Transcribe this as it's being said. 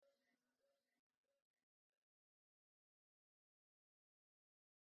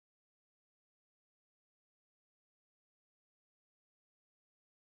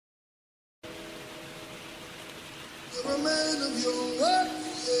a man of your word.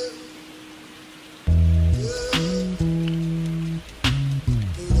 Yeah.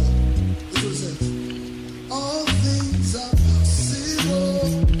 All things are possible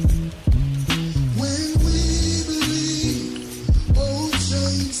when we believe. Old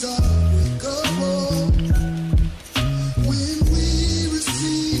chains are breakable when we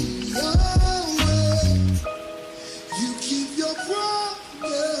receive your way. You keep your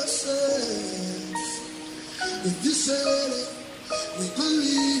promises. If you said it, we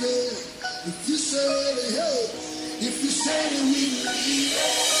believe it. If you said it, hey. If you said it, we believe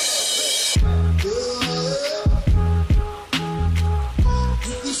it.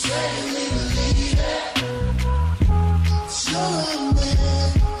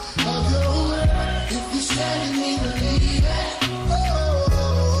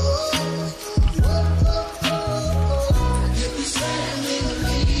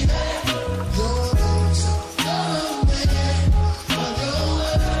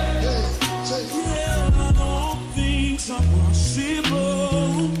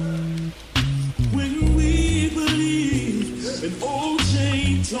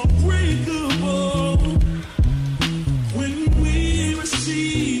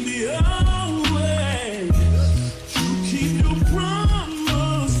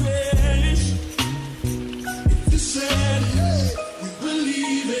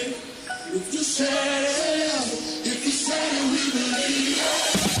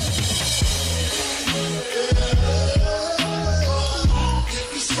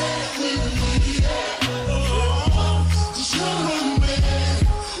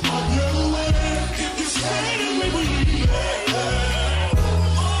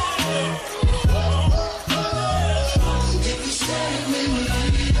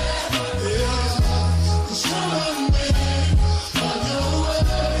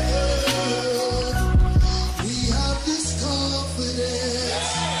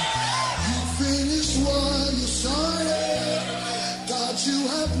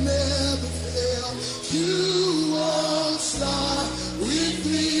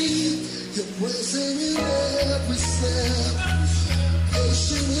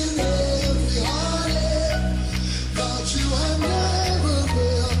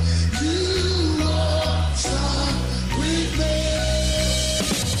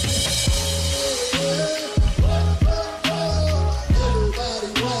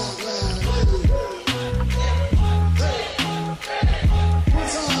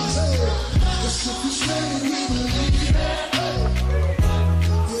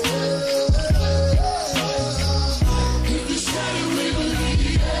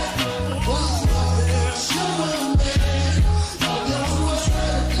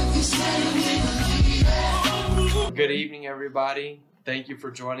 Good evening, everybody. Thank you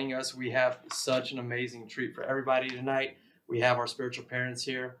for joining us. We have such an amazing treat for everybody tonight. We have our spiritual parents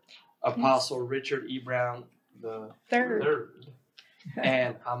here, Apostle Richard E. Brown the third,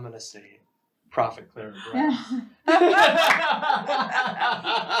 and I'm going to say it, Prophet Clara Brown.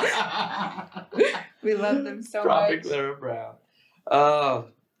 We love them so Prophet much. Clara Brown. Oh,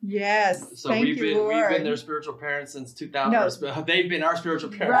 yes. so Thank we've you, been Lord. their spiritual parents since 2000. No. They've been our spiritual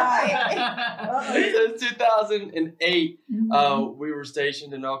parents Right. since 2008. Mhm. We were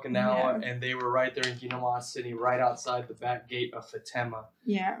stationed in Okinawa, Yeah. and they were right there in Ginawa City, right outside the back gate of Fatima,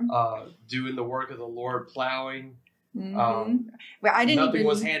 Yeah. doing the work of the Lord, plowing. Mhm. Well, I didn't nothing even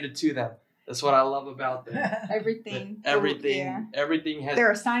was handed to them. That's what I love about them. everything. Everything, everything has.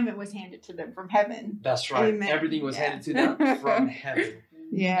 Their assignment was handed to them from heaven. That's right. Amen. Everything was Yeah. handed to them from heaven.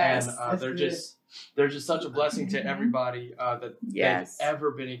 Yes. And they're just such a blessing to everybody that Yes. they've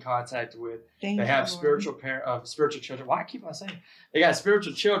ever been in contact with. Thank They you, have Lord. spiritual children. Why I keep on saying they got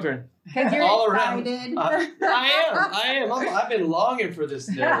spiritual children 'Cause you're all around. excited. I am. I've been longing for this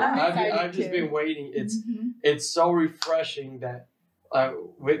day. I'm I've excited just too. been waiting. Mhm. It's so refreshing that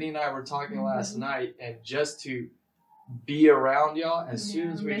Whitney and I were talking last night, and just to be around y'all. As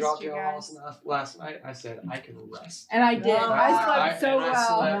soon as we missed dropped you y'all guys. off last night, I said I can rest. And I did. Wow. I slept so and I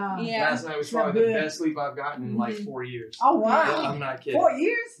well. slept. Yeah. Last night was Slept probably the good. best sleep I've gotten in like Mhm. 4 years. Oh, wow. Yeah, I'm not kidding. 4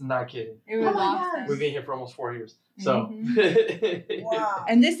 years? I'm not kidding. It was Oh my awesome. We've been here for almost 4 years. So Wow.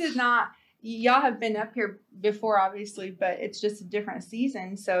 And this is not, y'all have been up here before, obviously, but it's just a different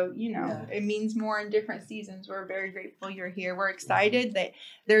season. So, it means more in different seasons. We're very grateful you're here. We're excited that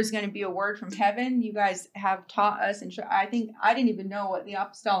there's going to be a word from heaven. You guys have taught us, and I think I didn't even know what the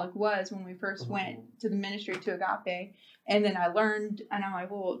apostolic was when we first went to the ministry to Agape. And then I learned, and I'm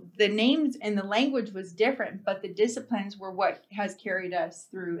like, well, the names and the language was different, but the disciplines were what has carried us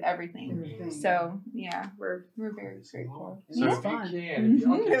through everything. So yeah, we're very grateful. So Yeah. if you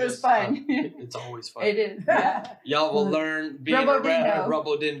can, It was fun. It's always fun. It is. Yeah. Y'all will learn being Robo-dindo.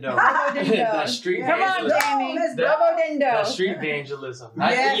 Robo-dindo. Robo-dindo. That street Come on, evangelism. Jamie. Let's go. Robo-dindo. That street evangelism.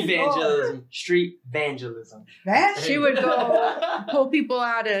 Not Yes, evangelism. Street evangelism. That's She would go pull people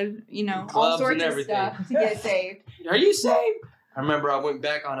out of, all Clubs sorts and of everything. stuff to get saved. Are you saved? I remember I went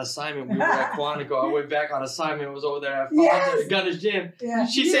back on assignment. We were at Quantico. I went back on assignment. I was over there at Yes. Gunner's Gym. Yeah.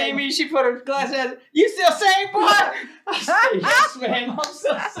 She saved me. She put her glasses on. You still saved, boy? I said, yes, ma'am. I'm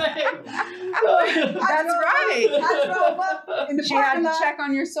still saved. That's right. I drove up in the She had parking to lot, check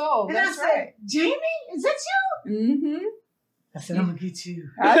on your soul. and That's I said, right. Jamie, is that you? Mm-hmm. I said, I'm gonna get you.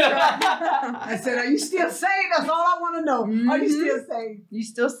 That's right. I said, are you still saved? That's all I want to know. Are you still saved? You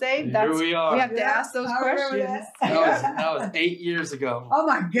still saved? Here That's we are. We have to ask those I remember questions. That was 8 years ago. Oh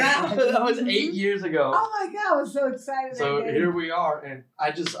my God. That was 8 years ago. Oh my God, I was so excited. So that day. here we are, and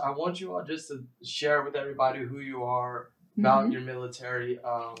I want you all just to share with everybody who you are, about your military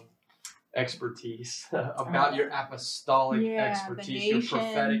expertise, about your apostolic expertise, your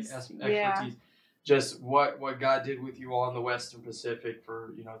prophetic expertise, just what God did with you all in the Western Pacific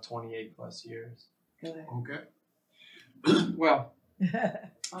for 28 plus years. Okay. Well,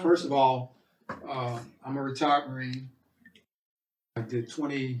 first of all, I'm a retired Marine. I did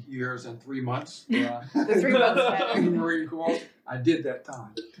 20 years and 3 months. Yeah. The 3 months matter. in the Marine Corps. I did that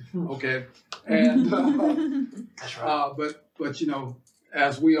time. Okay. And That's right. but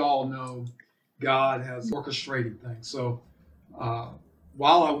as we all know, God has orchestrated things. So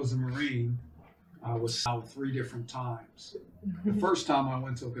while I was a Marine, I was out 3 different times. The first time I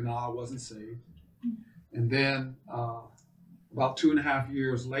went to Okinawa, I wasn't saved. And then about 2.5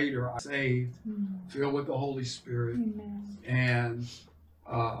 years later, I was saved, filled with the Holy Spirit. Amen. And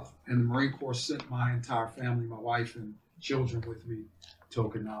the Marine Corps sent my entire family, my wife and children with me to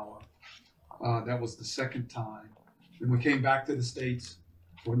Okinawa. That was the second time. Then we came back to the States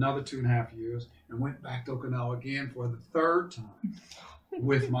for another 2.5 years and went back to Okinawa again for the third time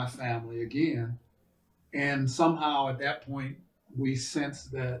with my family again. And somehow at that point, we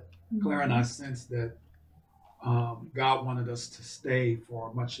sensed that, Claire and I sensed that God wanted us to stay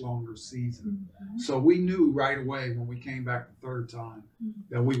for a much longer season. So we knew right away when we came back the third time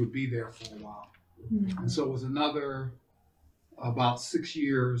that we would be there for a while. And so it was another about 6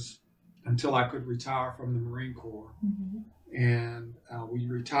 years until I could retire from the Marine Corps. And we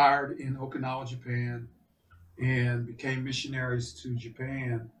retired in Okinawa, Japan, and became missionaries to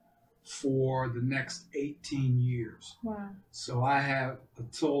Japan for the next 18 years. Wow. So I have a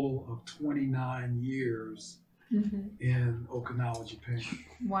total of 29 years in Okinawa, Japan.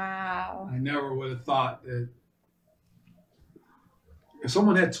 Wow. I never would have thought that if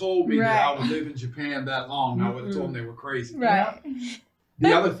someone had told me that I would live in Japan that long, I would have told them they were crazy. Right.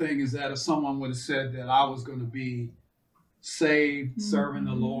 The other thing is that if someone would have said that I was going to be saved, serving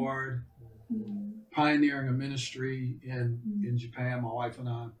the Lord, pioneering a ministry in Japan, my wife and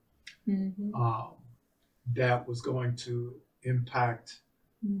I, that was going to impact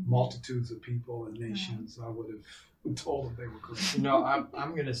multitudes of people and nations, I would have told them they were crazy.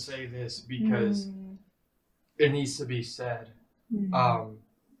 I'm going to say this because it needs to be said.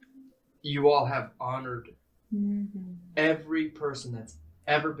 You all have honored every person that's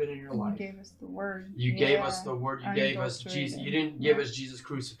ever been in your life. You gave us the word. You gave us the word. You gave us Jesus. You didn't give us Jesus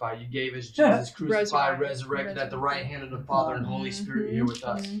crucified. You gave us Jesus crucified, resurrected at the right hand of the Father and Holy Spirit here with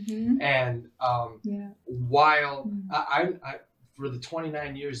us. And while I for the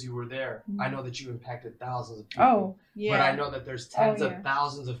 29 years you were there, I know that you impacted thousands of people. Oh, yeah. But I know that there's tens of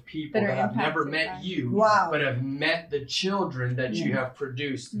thousands of people that have never met you, but have met the children that you have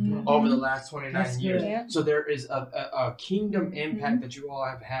produced over the last 29 years. Yeah. So there is a kingdom impact that you all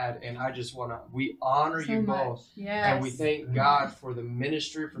have had, and I just we honor you both. Yes. And we thank God for the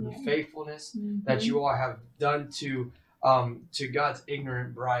ministry, for the faithfulness that you all have done to God's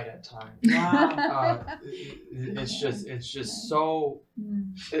ignorant bride at times. Wow. It's just so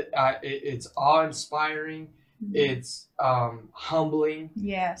it's awe-inspiring. It's humbling.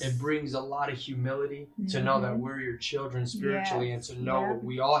 Yes. It brings a lot of humility to know that we're your children spiritually, and to know what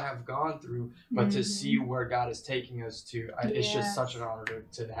we all have gone through, but to see where God is taking us to. It's just such an honor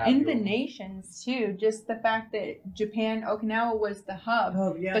to have in you. the nations too. Just the fact that Japan, Okinawa was the hub,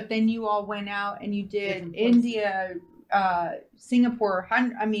 Oh, yeah. but then you all went out and you did India, Singapore,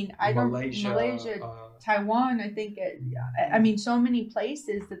 I mean, Malaysia, Taiwan, I think I mean, so many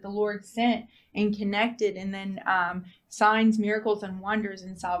places that the Lord sent and connected, and then signs, miracles, and wonders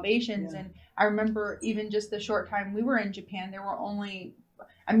and salvations. And I remember even just the short time we were in Japan, there were only,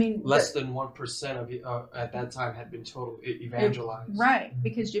 I mean, less than 1% of at that time had been totally evangelized. Right,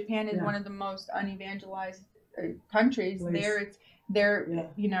 because Japan is one of the most unevangelized countries. There,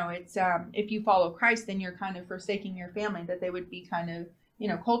 you know, it's if you follow Christ, then you're kind of forsaking your family. That they would be kind of, you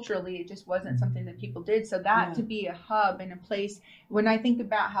know, culturally, it just wasn't something that people did. So that to be a hub and a place, when I think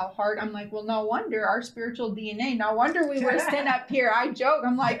about how hard, I'm like, well, no wonder our spiritual DNA, no wonder we were sent up here. I joke,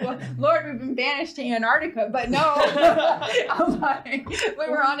 I'm like, well, Lord, we've been banished to Antarctica, but no, I'm like, we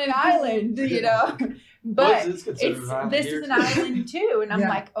were on an island, you know. But this is an island too, and I'm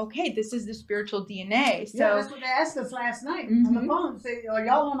like, okay, this is the spiritual DNA. So that's what they asked us last night on the phone. Say, are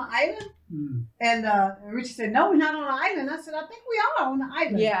y'all on the island? And Richard said, no, we're not on the island. I said, I think we are on the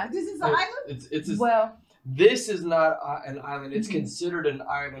island. Yeah, this is an island. This is not an island. It's considered an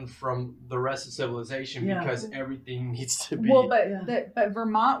island from the rest of civilization because everything needs to be. Well, but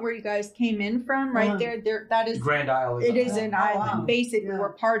Vermont, where you guys came in from, right there, that is Grand Isle. It is an island. Basically,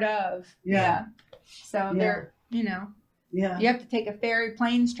 we're part of. So they're, you know, you have to take a ferry,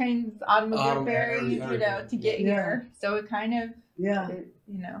 planes, trains, automobile ferry, you know, to get here. So it kind of, you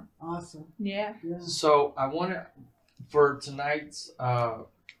know. Awesome. Yeah. So I want to, for tonight's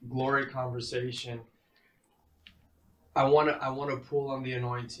glory conversation, I want to pull on the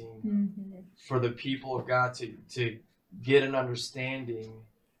anointing for the people of God to get an understanding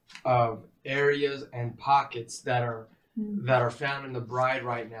of areas and pockets that are found in the bride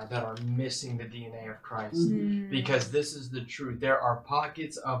right now that are missing the DNA of Christ. Because this is the truth. There are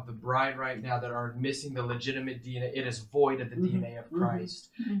pockets of the bride right now that are missing the legitimate DNA. It is void of the DNA of Christ.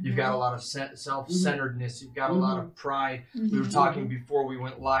 You've got a lot of self-centeredness. You've got a lot of pride. We were talking before we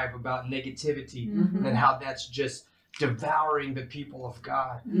went live about negativity and how that's just devouring the people of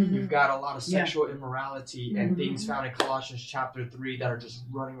God. You've got a lot of sexual immorality and things found in Colossians chapter 3 that are just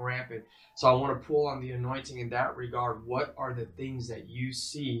running rampant. So I want to pull on the anointing in that regard. What are the things that you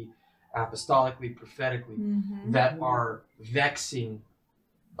see apostolically, prophetically, that are vexing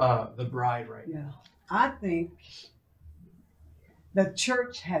the bride right now? I think the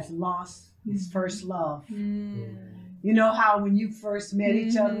church has lost its first love. You know how when you first met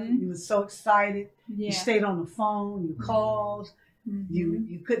each other, you were so excited. You stayed on the phone, you called,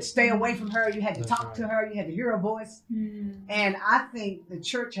 you couldn't stay away from her, you had to talk to her, you had to hear her voice. And I think the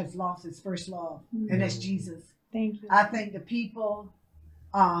church has lost its first love, and that's Jesus. Thank you. I think the people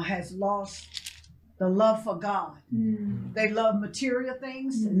has lost the love for God. They love material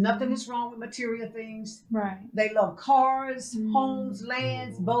things, and nothing is wrong with material things. Right. They love cars, homes,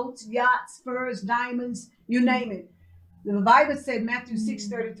 lands, boats, yachts, furs, diamonds, you name it. The Bible said, Matthew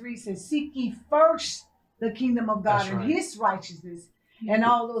 6:33 says, seek ye first the kingdom of God and his righteousness, and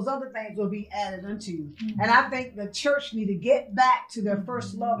all those other things will be added unto you. And I think the church need to get back to their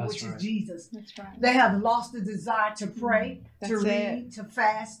first love, which is Jesus. That's right. They have lost the desire to pray, to read, to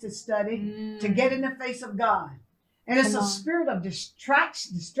fast, to study, to get in the face of God. And it's a spirit of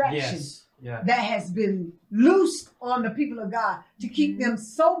distraction that has been loosed on the people of God to keep them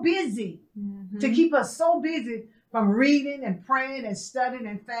so busy, to keep us so busy from reading and praying and studying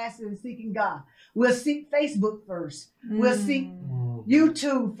and fasting and seeking God. We'll seek Facebook first. We'll seek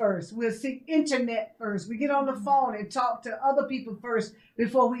YouTube first. We'll seek internet first. We get on the phone and talk to other people first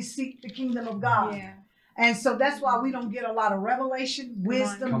before we seek the kingdom of God. And so that's why we don't get a lot of revelation,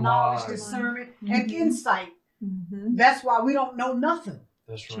 wisdom, knowledge, discernment, and insight. That's why we don't know nothing.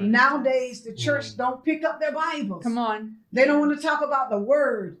 That's right. Nowadays, the church don't pick up their Bibles. Come on. They don't want to talk about the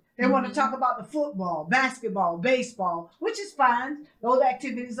word. They want to talk about the football, basketball, baseball, which is fine. Those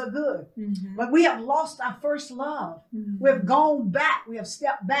activities are good. But we have lost our first love. We have gone back. We have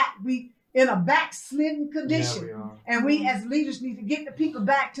stepped back. We in a backslidden condition. Yeah, we are. And we as leaders need to get the people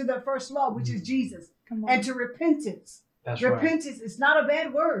back to their first love, which is Jesus. And to repentance. That's repentance is not a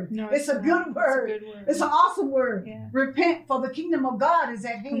bad word. No, it's a good word. It's a good word. It's an awesome word. Yeah. Repent, for the kingdom of God is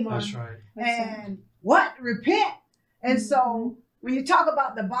at hand. That's right. And what? Repent. And so when you talk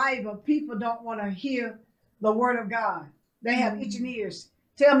about the Bible, people don't want to hear the word of God. They have itching ears.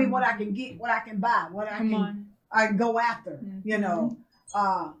 Tell me what I can get, what I can buy, what I can go after. You know,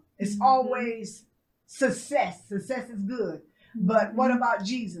 it's always success. Success is good. But what about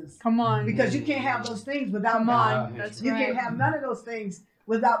Jesus? Come on. Because you can't have those things without God. That's you right. can't have none of those things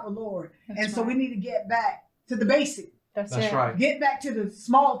without the Lord. That's so we need to get back to the basic. That's right. Get back to the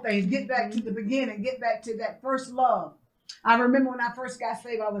small things. Get back to the beginning. Get back to that first love. I remember when I first got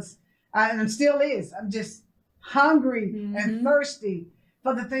saved, and still is. hungry Mhm. and thirsty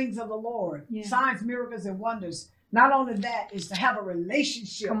for the things of the Lord. Yeah. Signs, miracles, and wonders. Not only that, is to have a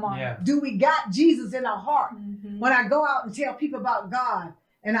relationship. Come on. Yeah. Do we got Jesus in our heart? Mhm. When I go out and tell people about God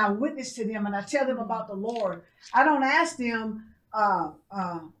and I witness to them and I tell them about the Lord, I don't ask them, I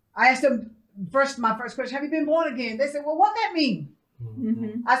ask them first, my first question, have you been born again? They say, well, what that mean?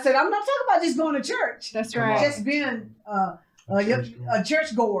 Mhm. I said, I'm not talking about just going to church. That's Come right. on. Just being a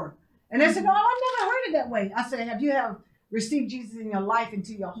church goer. And they said, no, I've never heard it that way. I said, have you received Jesus in your life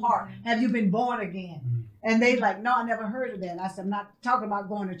into your heart? Have you been born again? And they like, no, I never heard of that. I said, I'm not talking about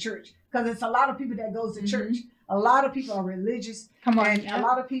going to church, because it's a lot of people that goes to church. A lot of people are religious. Come on. And a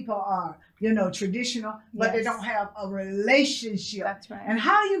lot of people are, traditional, but they Yes. don't have a relationship. That's right. And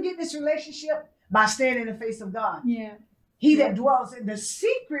how do you get this relationship? By standing in the face of God. Yeah. He that dwells in the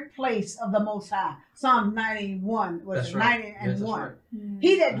secret place of the Most High. Psalm 91, That's right. 90 and Yes, that's 1. right.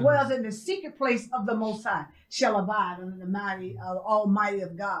 He that dwells in the secret place of the Most High shall abide under the mighty, Almighty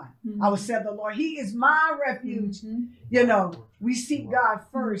of God. I will say of the Lord, He is my refuge. Mhm. We seek God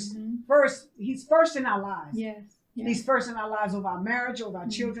first. Mhm. First, He's first in our lives. Yes. Yeah. He's first in our lives, over our marriage, over our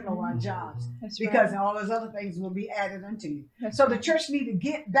children, over our Mhm. jobs. That's Because right. all those other things will be added unto you. That's So right. the church need to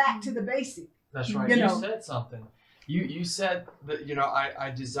get back to the basic. That's right. You You, know. said something. You said that,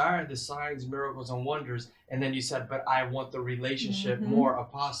 I desire the signs, miracles, and wonders. And then you said, but I want the relationship Mhm. more,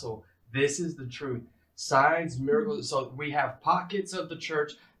 Apostle. This is the truth. Signs, miracles. So we have pockets of the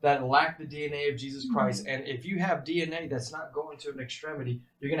church that lack the DNA of Jesus Christ. And if you have DNA that's not going to an extremity,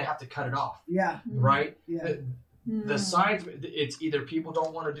 you're going to have to cut it off, Yeah. right? Yeah. The signs, it's either people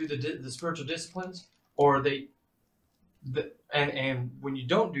don't want to do the spiritual disciplines, or and when you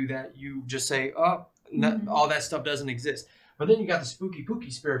don't do that, you just say, oh, all that stuff doesn't exist. But then you got the spooky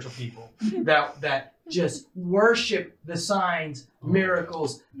pooky spiritual people that just worship the signs,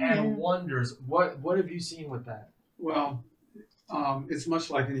 miracles, and wonders. What have you seen with that? Well, it's much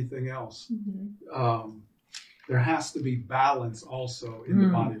like anything else. Mhm. There has to be balance also in the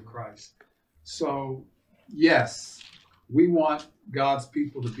body of Christ. So, yes, we want God's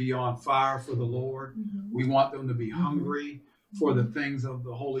people to be on fire for the Lord. Mhm. We want them to be hungry for the things of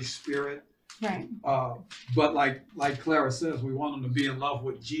the Holy Spirit. Right. But like Clara says, we want them to be in love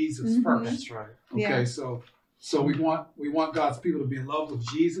with Jesus Mhm. first. That's right. Okay, Yeah. so we want God's people to be in love with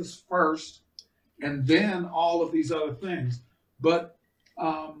Jesus first, and then all of these other things. But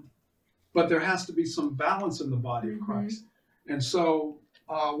there has to be some balance in the body of Christ. And so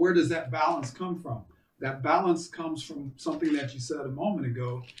where does that balance come from? That balance comes from something that you said a moment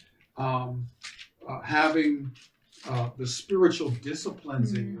ago, having the spiritual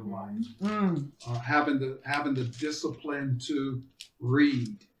disciplines in your life, having the discipline to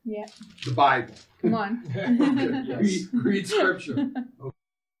read Yeah. the Bible. Come on. Yes. read scripture.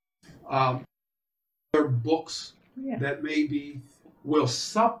 There are books Yeah. that maybe will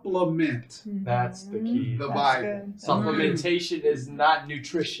supplement That's the key. the That's Bible. good. Supplementation is not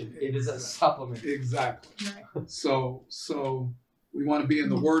nutrition. It is a supplement. Exactly. Right. So we want to be in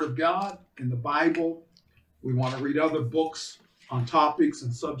the Word of God, in the Bible. We want to read other books on topics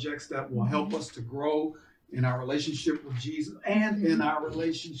and subjects that will help us to grow in our relationship with Jesus and in our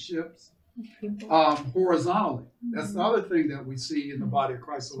relationships People. horizontally. That's the other thing that we see in the body of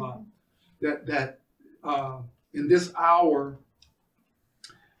Christ a lot. That in this hour,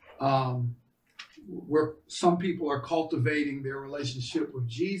 where some people are cultivating their relationship with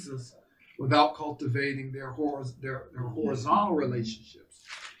Jesus without cultivating their horizontal relationships.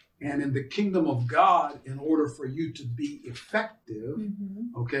 And in the kingdom of God, in order for you to be effective,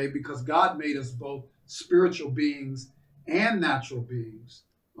 okay, because God made us both spiritual beings and natural beings,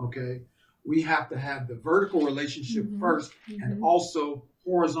 okay, we have to have the vertical relationship first and also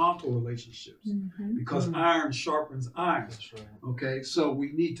horizontal relationships, because iron sharpens iron. That's right. Okay, so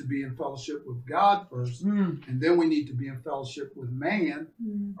we need to be in fellowship with God first, and then we need to be in fellowship with man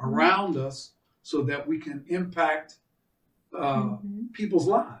around us so that we can impact people's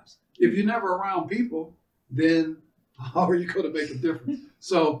lives. If you're never around people, then how are you going to make a difference?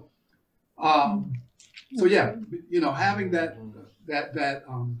 So yeah, having that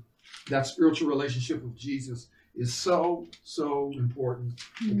spiritual relationship with Jesus is so important.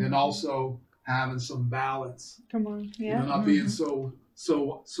 And then also having some balance. Come on. Yeah. Not being so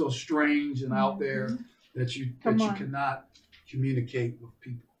strange and out there that you cannot communicate with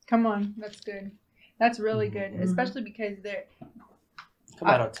people. Come on. That's good. That's really good, especially because Come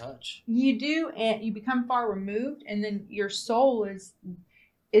out of touch. you do, and you become far removed, and then your soul is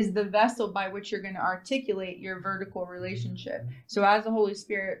the vessel by which you're going to articulate your vertical relationship. So as the Holy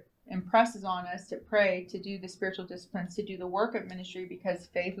Spirit impresses on us to pray, to do the spiritual disciplines, to do the work of ministry, because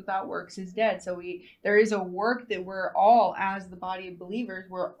faith without works is dead. So there is a work that we're all, as the body of believers,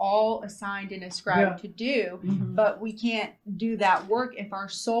 we're all assigned and ascribed to do, but we can't do that work if our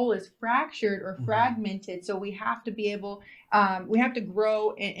soul is fractured or fragmented. So we have to be able, we have to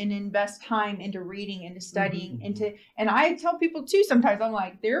grow and invest time into reading, into studying, and I tell people too, sometimes I'm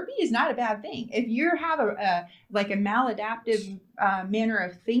like, therapy is not a bad thing. If you have a maladaptive manner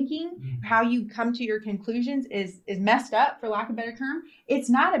of thinking, how you come to your conclusions is messed up, for lack of a better term, it's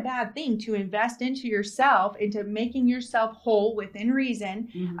not a bad thing to invest into yourself, into making yourself whole within reason.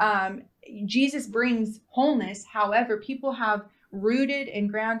 Jesus brings wholeness. However, people have rooted and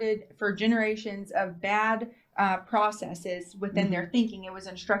grounded for generations of bad processes within their thinking. It was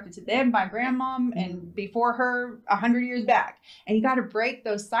instructed to them by grandmom and before her 100 years back. And you got to break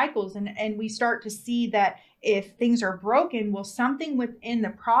those cycles. And we start to see that if things are broken, well, something within the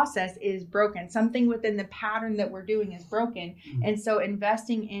process is broken. Something within the pattern that we're doing is broken. And so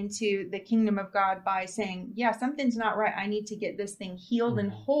investing into the kingdom of God by saying, yeah, something's not right. I need to get this thing healed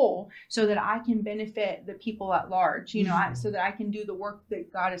and whole so that I can benefit the people at large, you know, so that I can do the work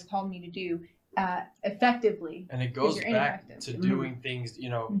that God has called me to do effectively. And it goes back to doing things, you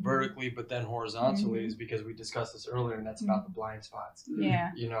know, vertically, but then horizontally, is because we discussed this earlier, and that's about the blind spots.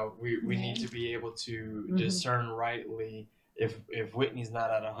 You know, we need to be able to discern rightly. If Whitney's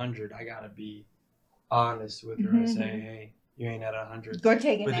not at 100, I gotta be honest with her and say, hey, you ain't at 100. Go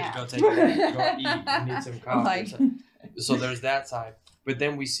take a nap. Go take a nap. Go eat. You need some coffee. So there's that side. But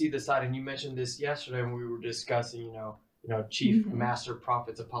then we see the side, and you mentioned this yesterday when we were discussing, you know, chief, master,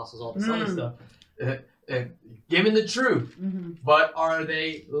 prophets, apostles, all this other stuff, giving the truth, but are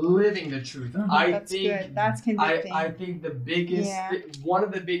they living the truth? That's good. That's convicting. I think the biggest, one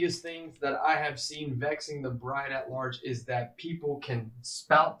of the biggest things that I have seen vexing the bride at large is that people can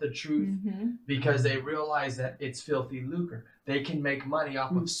spout the truth because they realize that it's filthy lucre. They can make money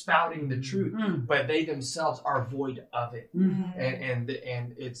off of spouting the truth, but they themselves are void of it, and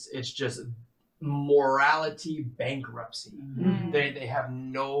it's just morality bankruptcy. They have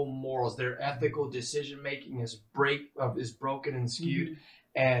no morals. Their ethical decision making is broken and skewed.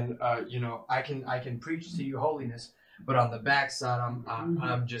 And you know, I can preach to you holiness, but on the backside,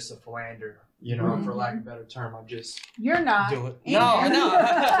 I'm just a philanderer. You know, for lack of a better term, I'm just. You're not. Do it. No.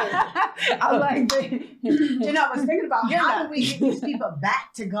 I like that. You know, I was thinking about how do we get these people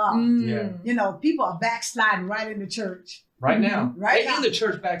back to God? You know, people are backsliding right in the church. Right now. In the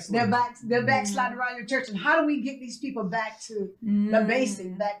church backsliding. They're backsliding right in the church. And how do we get these people back to the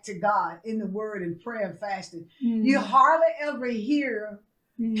basic, back to God in the word and prayer and fasting? You hardly ever hear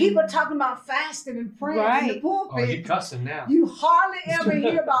people talking about fasting and praying in the pulpit. Oh, you cussing now. You hardly ever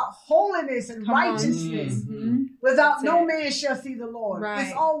hear about holiness and righteousness. Without no man shall see the Lord.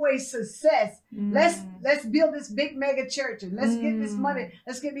 It's always success. Let's build this big mega church and let's get this money.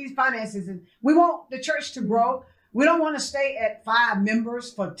 Let's get these finances. And we want the church to grow. We don't want to stay at 5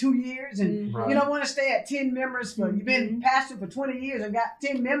 members for 2 years, and you don't want to stay at 10 members for you've been pastor for 20 years and got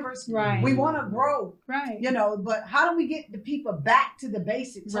 10 members. We want to grow, you know. But how do we get the people back to the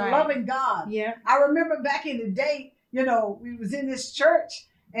basics of loving God? I remember back in the day, you know, we was in this church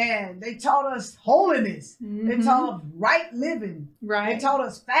and they taught us holiness. They taught us right living. They taught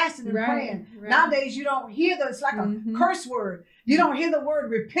us fasting and praying. Nowadays, you don't hear that. It's like a curse word. You don't hear the word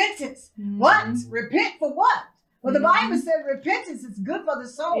repentance. What? Repent for what? Well, the Bible said repentance is good for the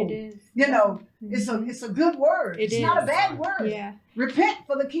soul. It is. You know, it's a good word. It's not a bad word. Repent,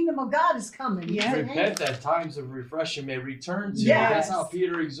 for the kingdom of God is coming. Repent that times of refreshing may return to. That's how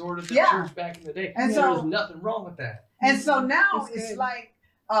Peter exhorted the church back in the day. And so there's nothing wrong with that. And so now it's like,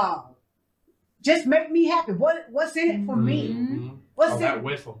 just make me happy. What's in it for me? What's that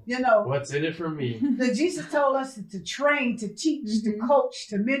whiffle? You know, what's in it for me? The Jesus told us to train, to teach, to coach,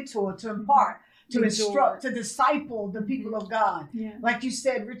 to mentor, to impart, to instruct, to disciple the people of God. Like you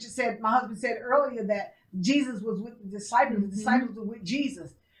said, Richard said, my husband said earlier that Jesus was with the disciples were with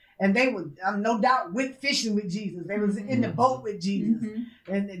Jesus. And they would, no doubt, went fishing with Jesus. They was in the boat with Jesus.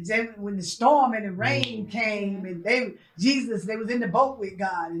 And they, when the storm and the rain came, and they was in the boat with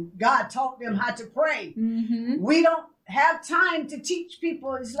God. And God taught them how to pray. We don't have time to teach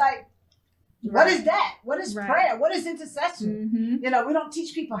people. It's like, what is that? What is prayer? What is intercession? You know, we don't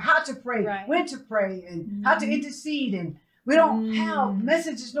teach people how to pray, when to pray, and how to intercede. And we don't have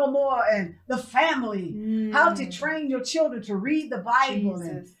messages no more. And the family, how to train your children to read the Bible,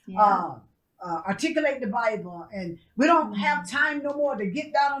 and articulate the Bible, and we don't have time no more to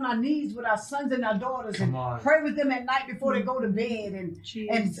get down on our knees with our sons and our daughters and pray with them at night before they go to bed,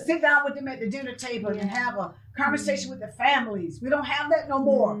 and sit down with them at the dinner table and have a conversation with the families. We don't have that no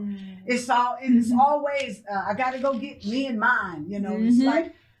more. It's always I got to go get me and mine. You know, it's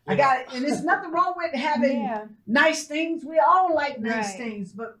like I got it, and there's nothing wrong with having nice things. We all like nice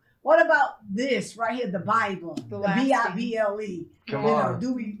things, but what about this right here, the Bible, the Bible? Come on.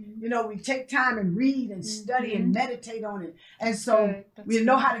 Do we, we take time and read and study and meditate on it, and so we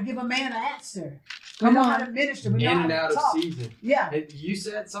know how to give a man an answer. We know how to minister. We know in and how out to talk. of season. Yeah. You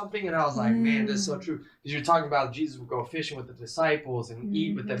said something, and I was like, man, that's so true. Because you're talking about Jesus would go fishing with the disciples and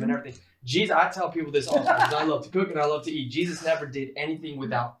eat with them and everything. Jesus, I tell people this all the time because I love to cook and I love to eat. Jesus never did anything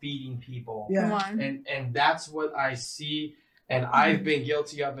without feeding people. Yeah. And that's what I see. And I've been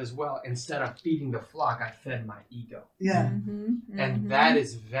guilty of as well. Instead of feeding the flock, I fed my ego. Yeah. And that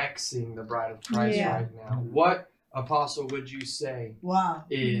is vexing the bride of Christ right now. What, Apostle, would you say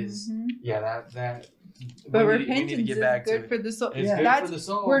is, that but repentance is good for the soul. It's good for the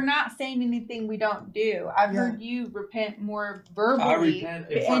soul. We're not saying anything we don't do. I've heard you repent more verbally. I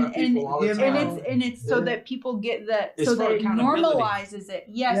repent in front of people all the time. And it's so that people get that, it's so that it accountability. normalizes it.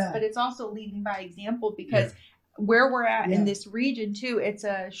 Yes, but it's also leading by example because where we're at in this region too, it's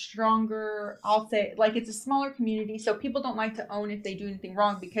a stronger, I'll say, like it's a smaller community, so people don't like to own if they do anything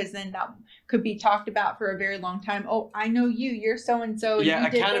wrong because then that could be talked about for a very long time. Oh, I know you're so and so. Yeah,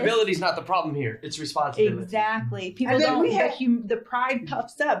 accountability is not the problem here; it's responsibility. Exactly. People don't. The pride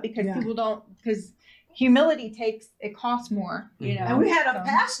puffs up because people don't. Because humility it costs more. You know. And we had a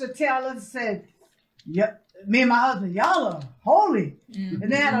pastor tell us, said, "Yep." Me and my husband, y'all are holy.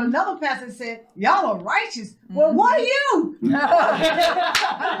 And then had another pastor that said, y'all are righteous. Well, what are you? You're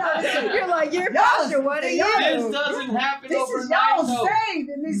like, you're pastor, what are you? This doesn't happen this overnight. This is y'all saved.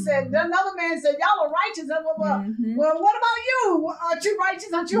 And he said, another man said, y'all are righteous. I went, well, what about you? Aren't you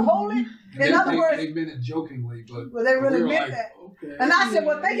righteous? Aren't you holy? In other words, they meant it jokingly, but they really meant that. Okay. And I said,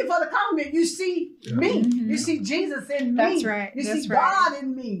 well, thank you for the compliment. You see me. You see Jesus in me. That's right. You see God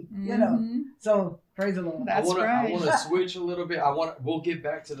in me. You know. So praise the Lord. That's right. I want to switch a little bit. We'll get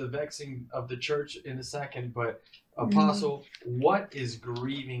back to the vexing of the church in a second, but Apostle, what is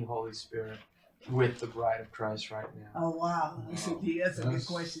grieving Holy Spirit with the bride of Christ right now? Oh wow, that's a good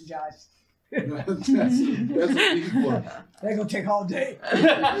question, Josh. That's a deep one. They're gonna take all day. It's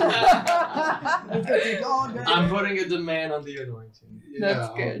gonna take all day. I'm putting a demand on the anointing. Yeah,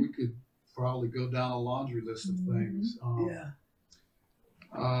 that's good. We could probably go down a laundry list of things.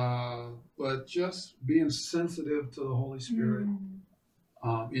 But just being sensitive to the Holy Spirit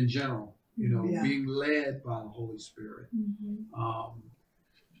in general, being led by the Holy Spirit,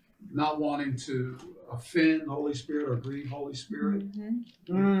 not wanting to offend the Holy Spirit or grieve Holy Spirit,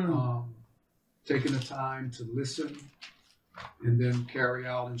 taking the time to listen and then carry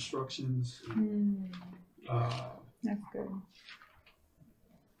out instructions. That's good.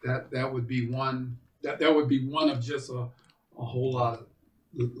 That would be one. That would be one of just a whole lot of,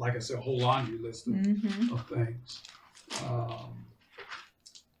 like I said, a whole laundry list of things.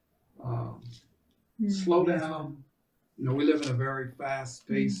 Slow down. We live in a very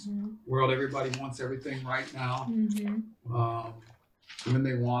fast-paced world. Everybody wants everything right now, when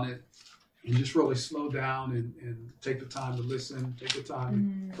they want it. And just really slow down and take the time to listen, take the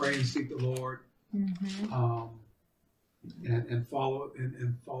time to pray and seek the Lord, and follow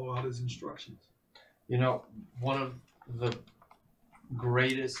out His instructions. One of the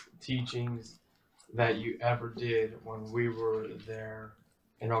greatest teachings that you ever did when we were there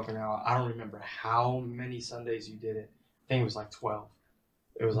in Okinawa, I don't remember how many Sundays you did it. I think it was like 12.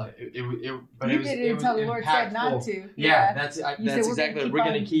 It was like it but you it was did it until the Lord said not to. Yeah, that's exactly it. We're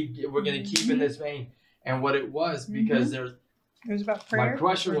gonna keep in this vein. And what it was, because it was about prayer. My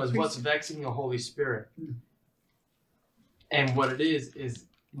question was, what's vexing the Holy Spirit? And what it is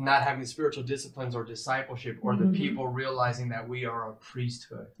not having spiritual disciplines or discipleship, or the people realizing that we are a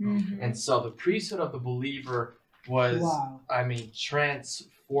priesthood. And so the priesthood of the believer was,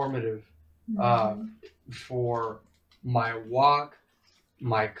 transformative for my walk,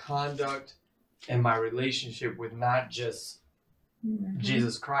 my conduct, and my relationship with not just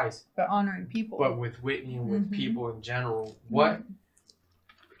Jesus Christ, but honoring people, but with Whitney and with people in general. What?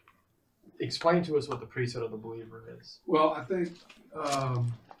 Explain to us what the priesthood of the believer is. Well, I think,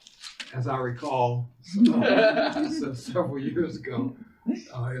 as I recall, several years ago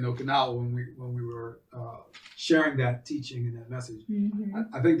in Okinawa, when we were sharing that teaching and that message,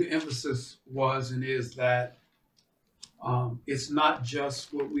 I think the emphasis was and is that it's not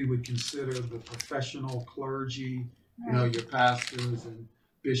just what we would consider the professional clergy, your pastors and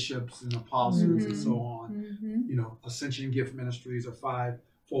bishops and apostles and so on. You know, ascension gift ministries or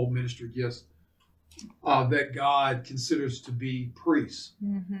fivefold ministry gifts that God considers to be priests.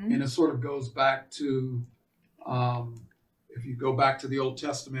 And it sort of goes back to, if you go back to the Old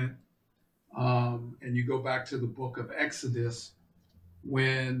Testament and you go back to the book of Exodus,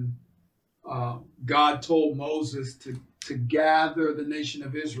 when God told Moses to gather the nation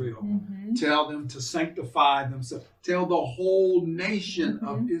of Israel, tell them to sanctify themselves, tell the whole nation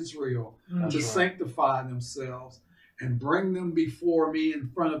of Israel to sanctify themselves and bring them before me in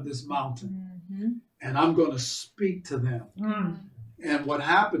front of this mountain. And I'm going to speak to them. And what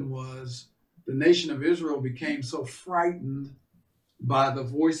happened was the nation of Israel became so frightened by the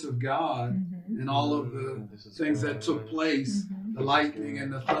voice of God and all of the things that took place, the lightning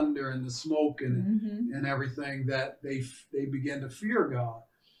and the thunder and the smoke and everything, that they began to fear God.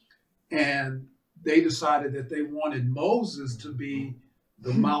 And they decided that they wanted Moses to be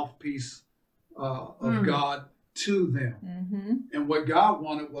the mouthpiece of God to them. And what God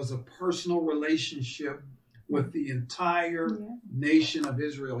wanted was a personal relationship with the entire nation of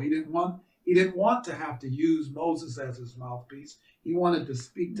Israel. He didn't want to have to use Moses as his mouthpiece. He wanted to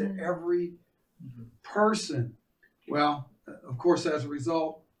speak to every person. Well, of course, as a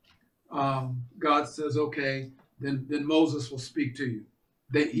result, God says, okay, then Moses will speak to you.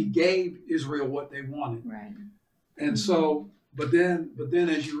 He gave Israel what they wanted. Right. And so, but then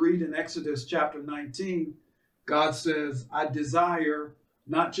as you read in Exodus chapter 19, God says, I desire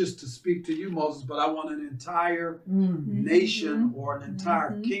not just to speak to you, Moses, but I want an entire nation or an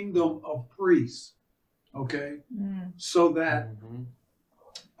entire kingdom of priests. Okay? So that,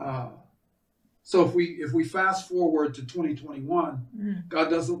 so if we fast forward to 2021, God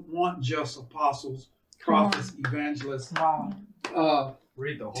doesn't want just apostles, prophets, evangelists,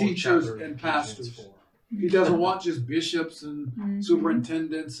 read the whole teachers, and pastors. He doesn't want just bishops and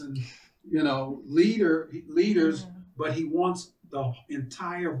superintendents and, you know, leaders, but he wants the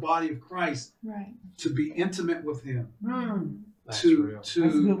entire body of Christ to be intimate with him. That's a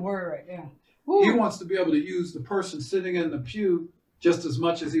good word right there. He wants to be able to use the person sitting in the pew just as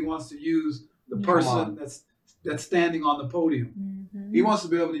much as he wants to use the person that's standing on the podium. He wants to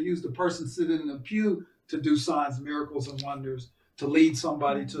be able to use the person sitting in the pew to do signs, miracles, and wonders, to lead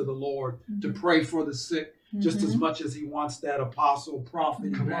somebody to the Lord, to pray for the sick, just as much as he wants that apostle,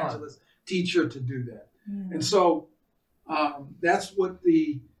 prophet, evangelist, teacher to do that. And so that's what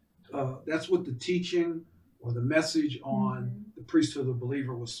the teaching or the message on the priesthood of the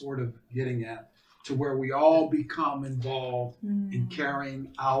believer was sort of getting at, to where we all become involved in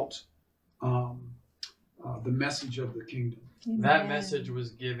carrying out the message of the kingdom. That message was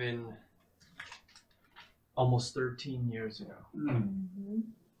given almost 13 years ago.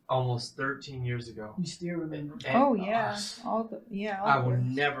 Almost 13 years ago. You still remember? And I will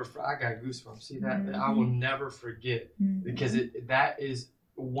never. I got goosebumps. See that? I will never forget, because that is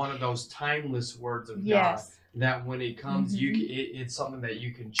one of those timeless words of God. That when it comes, it's something that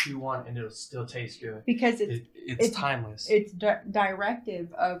you can chew on and it'll still taste good. Because it's timeless. It's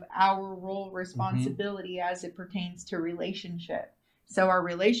directive of our role, responsibility as it pertains to relationship. So our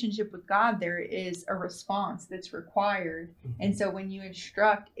relationship with God, there is a response that's required. And so when you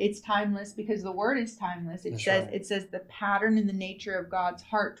instruct, it's timeless because the word is timeless. It says the pattern and the nature of God's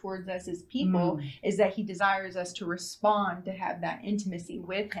heart towards us as people is that he desires us to respond, to have that intimacy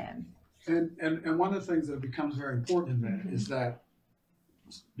with him. And one of the things that becomes very important in that is that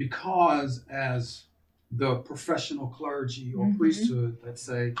because as the professional clergy or priesthood, let's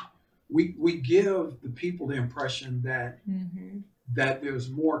say, we give the people the impression that that there's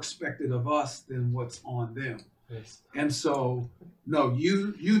more expected of us than what's on them. And so, no,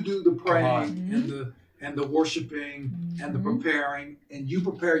 you do the praying and the worshiping and the preparing, and you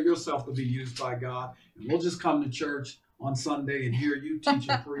prepare yourself to be used by God. And we'll just come to church on Sunday and hear you teach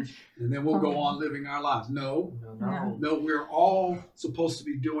and preach, and then we'll go on living our lives. No, we're all supposed to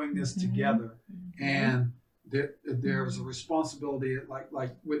be doing this together. And there's a responsibility,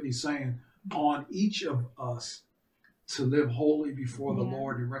 like Whitney's saying, on each of us to live holy before the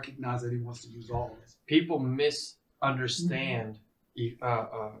Lord and recognize that he wants to use all of us. People misunderstand 1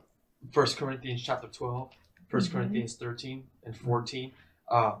 Corinthians chapter 12, 1 Corinthians 13 and 14,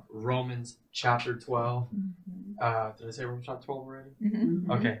 Romans chapter 12. Did I say Romans chapter 12 already?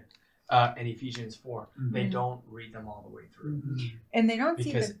 Okay. And Ephesians 4. They don't read them all the way through. And they don't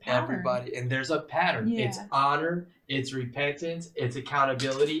because see the pattern. Everybody, and there's a pattern. Yeah. It's honor, it's repentance, it's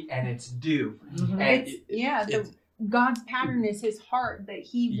accountability, and it's due. And God's pattern is his heart, that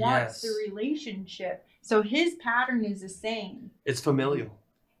he wants the relationship. So his pattern is the same. It's familial.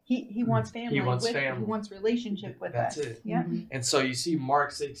 He wants family. He wants family. He wants relationship with That's us. it. Yeah. And so you see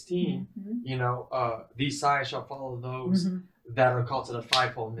Mark 16, you know, these signs shall follow those that are called to the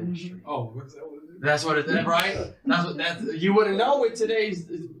fivefold ministry. Oh, that's what it is, right? That's you wouldn't know with today's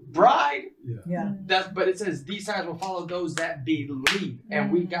bride. Yeah. But it says these signs will follow those that believe,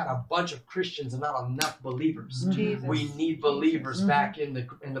 and we got a bunch of Christians and not enough believers. Jesus. We need believers back in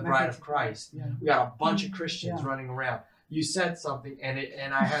the bride of Christ. Yeah. We got a bunch of Christians running around. You said something,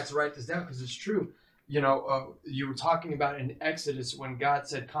 and I had to write this down because it's true. You know, you were talking about in Exodus when God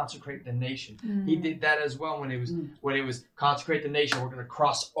said consecrate the nation. He did that as well when it was consecrate the nation. We're going to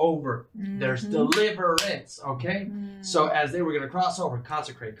cross over. There's deliverance. Okay, so as they were going to cross over,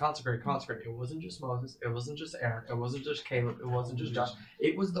 consecrate. It wasn't just Moses. It wasn't just Aaron. It wasn't just Caleb. It wasn't just Josh.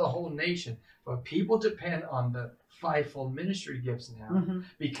 It was the whole nation. But people depend on the fivefold ministry gifts now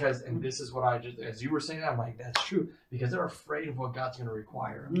because, and this is what I just, as you were saying, I'm like, that's true, because they're afraid of what God's going to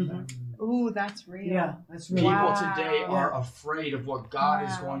require of them. Ooh, that's real. Yeah, that's real. People today are afraid of what God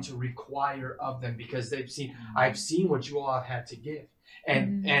is going to require of them because they've seen, I've seen what you all have had to give.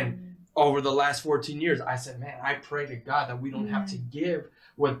 And over the last 14 years, I said, man, I pray to God that we don't have to give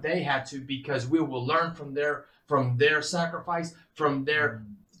what they had to, because we will learn from their sacrifice, from their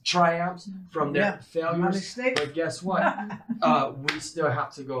triumphs, from their failures. But guess what? We still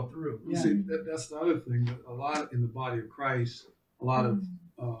have to go through. You see, that's the other thing. That a lot in the body of Christ, a lot of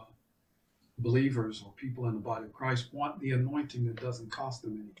believers or people in the body of Christ want the anointing that doesn't cost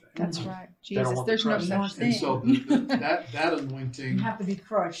them anything. That's right. Jesus, there's no such thing. And so that anointing, you have to be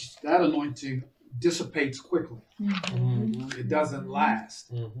crushed. That anointing dissipates quickly. It doesn't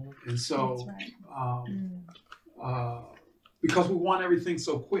last. And so, because we want everything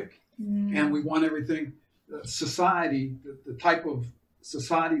so quick, and we want everything, society, the type of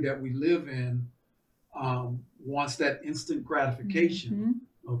society that we live in wants that instant gratification,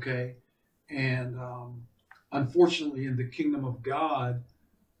 okay? And unfortunately, in the kingdom of God,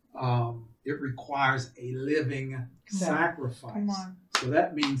 it requires a living sacrifice. Come on. So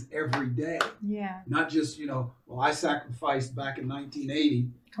that means every day. Yeah. Not just, well, I sacrificed back in 1980.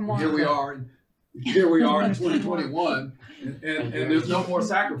 Come on. Here we are in 2021, and there's no more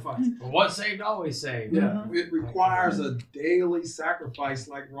sacrifice. Once saved, always saved. Yeah, it requires a daily sacrifice,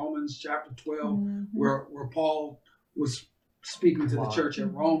 like Romans chapter 12, where Paul was speaking to the church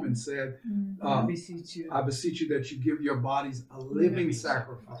at Rome and said, I beseech you that you give your bodies a living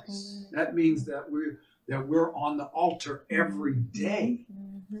sacrifice. That means that we're on the altar every day.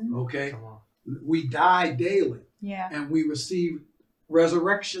 Okay, we die daily, and we receive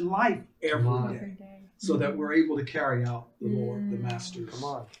resurrection life every day, so that we're able to carry out the Lord, the Master's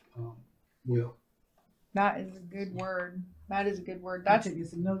will. That is a good word. That is a good word. That's taking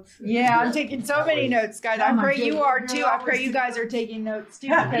some notes. Yeah, I'm taking so many notes, guys. I pray you are too. I pray you guys are taking notes too.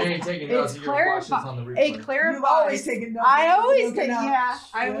 You ain't taking notes. You're gonna watch this on the replay. It clarifies. You've always taken notes. I always take. Yeah,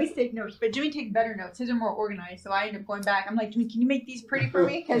 I always take notes. But Jimmy takes better notes. His are more organized. So I end up going back. I'm like, Jimmy, can you make these pretty for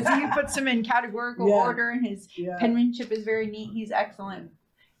me? Because he puts them in categorical order, and his penmanship is very neat. He's excellent.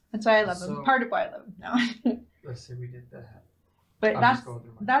 That's why I love him. Part of why I love him. No. Let's say we did that. But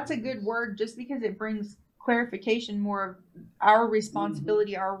that's a good word, just because it brings clarification more of our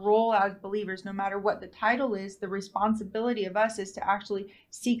responsibility, our role as believers. No matter what the title is, the responsibility of us is to actually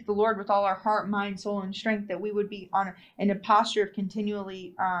seek the Lord with all our heart, mind, soul, and strength, that we would be in a posture of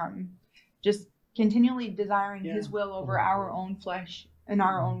continually desiring His will over our own flesh and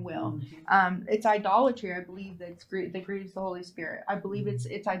our own will. It's idolatry, I believe, that grieves the Holy Spirit. I believe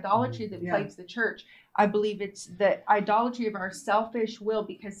it's idolatry that plagues the church. I believe it's the idolatry of our selfish will,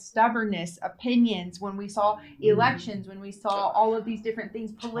 because stubbornness, opinions, when we saw elections, when we saw all of these different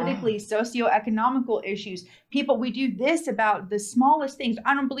things politically, socioeconomical issues, we do this about the smallest things.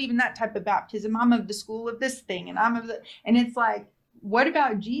 I don't believe in that type of baptism. I'm of the school of this thing, and it's like, what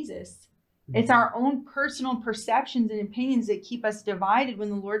about Jesus? It's our own personal perceptions and opinions that keep us divided, when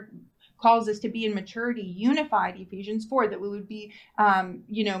the Lord calls us to be in maturity, unified, Ephesians 4, that we would be, a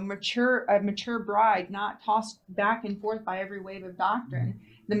mature bride, not tossed back and forth by every wave of doctrine.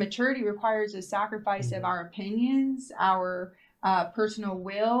 The maturity requires a sacrifice of our opinions, our personal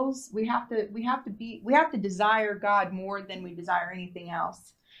wills. We have to desire God more than we desire anything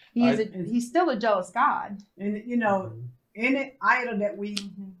else. He's still a jealous God. And any idol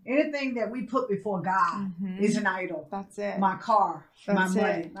anything that we put before God is an idol. That's it. My car, my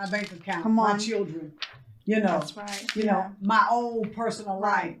money, my bank account, my children. That's right. My own personal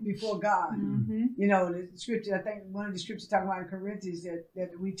life before God. The scripture, I think one of the scriptures talking about in Corinthians,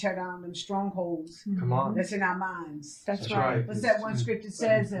 that we tear down them strongholds. Come on. That's in our minds. That's right. What's that one scripture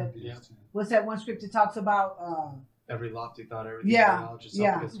says? What's that one scripture talks about? every lofty thought, everything Yeah, knowledge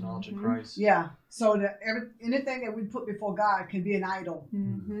itself against the knowledge of Christ. Yeah. So that anything that we put before God can be an idol.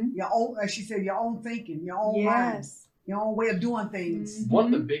 Your own, as she said, your own thinking, your own mind, your own way of doing things. One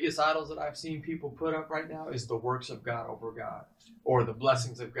of the biggest idols that I've seen people put up right now is the works of God over God, or the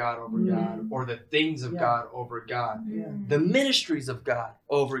blessings of God over God, or the things of God over God, the ministries of God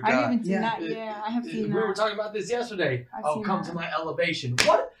over God. I haven't seen that. I have seen that. We were talking about this yesterday. Come to my elevation.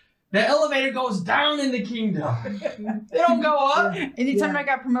 What? The elevator goes down in the kingdom. They don't go up. Anytime I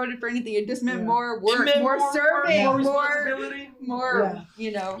got promoted for anything, it just meant more work, more serving, more responsibility, more,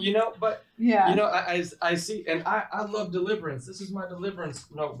 You know, but I see, and I love deliverance. This is my deliverance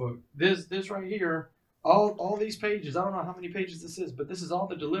notebook. This right here, all these pages. I don't know how many pages this is, but this is all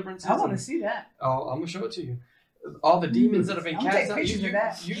the deliverance. I want to see that. Oh, I'm gonna show it to you. All the demons that have been cast out. You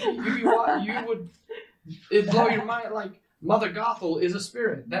would. It'd blow your mind. Like, Mother Gothel is a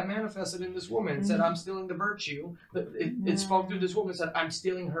spirit that manifested in this woman and said, I'm stealing the virtue. It spoke through this woman and said, I'm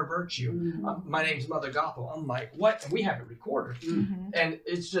stealing her virtue. My name's Mother Gothel. I'm like, what? And we have it recorded. And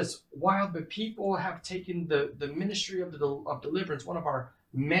it's just wild. But people have taken the ministry of deliverance, one of our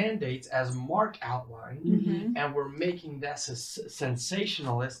mandates, as Mark outlined, and we're making that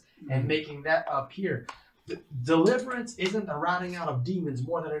sensationalist and making that up here. Deliverance isn't the routing out of demons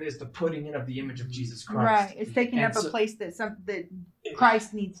more than it is the putting in of the image of Jesus Christ. Right. It's taking up a place that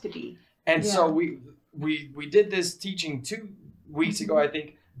Christ needs to be. And so we did this teaching 2 weeks ago, I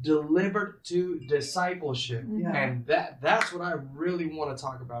think, delivered to discipleship. And that's what I really want to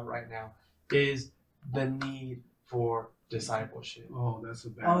talk about right now is the need for discipleship. Oh, that's a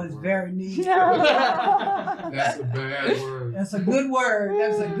bad word. Oh, it's very neat. That's a bad word. That's a good word.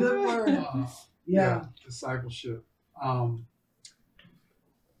 That's a good word. Yeah, discipleship. Dietrich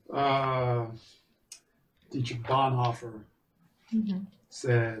Bonhoeffer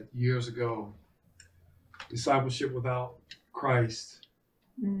said years ago, discipleship without Christ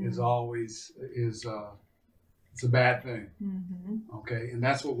is always it's a bad thing. Okay, and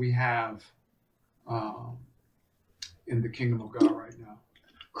that's what we have in the kingdom of God right now.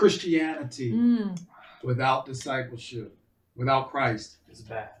 Christianity without discipleship, without Christ, is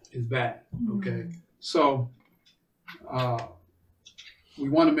bad. Okay, so we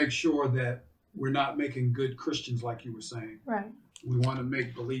want to make sure that we're not making good Christians, like you were saying. Right. We want to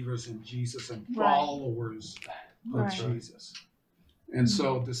make believers in Jesus and followers of Jesus. And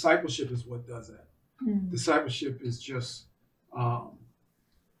so discipleship is what does that. Discipleship is just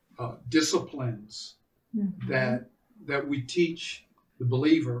disciplines that we teach the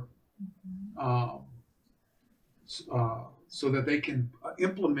believer so that they can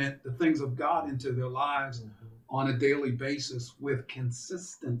implement the things of God into their lives on a daily basis with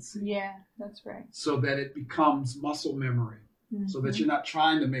consistency. Yeah, that's right. So that it becomes muscle memory. So that you're not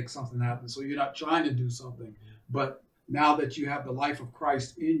trying to make something happen. So you're not trying to do something. But now that you have the life of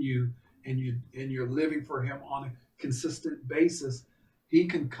Christ in you and you're living for him on a consistent basis, he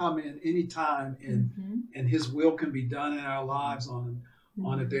can come in anytime and his will can be done in our lives on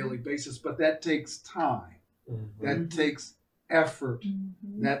a daily basis. But that takes time. That takes effort,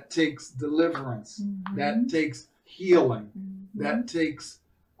 that takes deliverance, that takes healing, that takes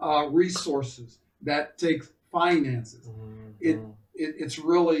resources, that takes finances. It's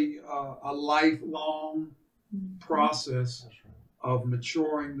really a lifelong process of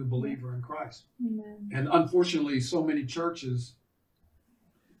maturing the believer in Christ. And unfortunately, so many churches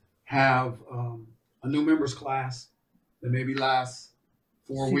have a new members class that maybe lasts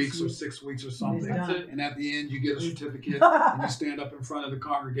 4 weeks or 6 weeks or something. And at the end, you get a certificate and you stand up in front of the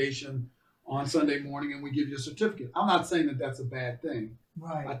congregation on Sunday morning and we give you a certificate. I'm not saying that that's a bad thing.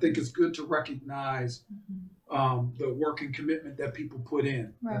 Right. I think it's good to recognize the work and commitment that people put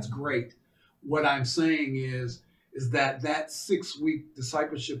in. Right. That's great. What I'm saying is that 6-week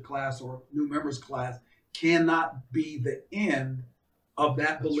discipleship class or new members class cannot be the end of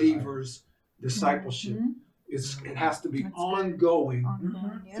that believer's discipleship. It has to be ongoing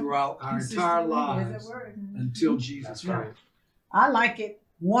throughout our entire lives until Jesus Christ. I like it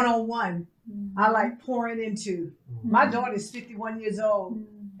one-on-one. I like pouring into. My daughter is 51 years old,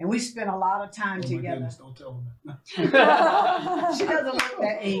 and we spend a lot of time together. Goodness, don't tell them that. She doesn't look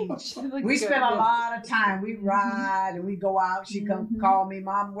that age. We spend a lot of time. We ride and we go out. She come call me,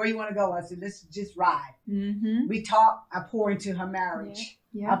 Mom, where you want to go? I said, let's just ride. We talk. I pour into her marriage.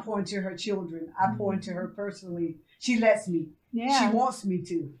 I pour into her children. I pour into her personally. She lets me. She wants me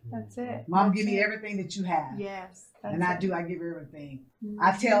to. That's it. Mom, give me everything that you have. Yes. And I do. I give her everything.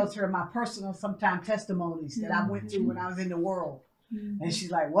 I tell her my personal, sometimes testimonies that I went through when I was in the world. And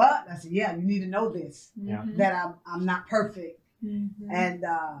she's like, what? I said, yeah, you need to know this. That I'm not perfect. And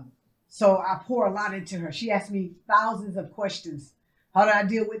So I pour a lot into her. She asked me thousands of questions. How do I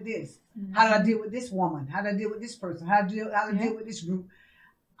deal with this? How do I deal with this woman? How do I deal with this person? How do I deal with this group?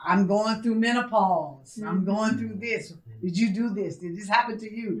 I'm going through menopause. I'm going through this. Did you do this? Did this happen to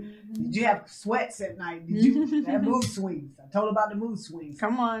you? Did you have sweats at night? Did you have mood swings? I told her about the mood swings.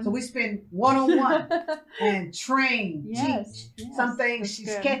 Come on. So we spend one-on-one and train, teach. Some things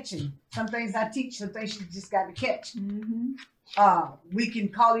she's catching. Some things I teach. Some things she just got to catch. We can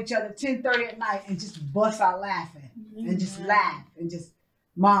call each other 10:30 at night and just bust out laughing and just laugh and just,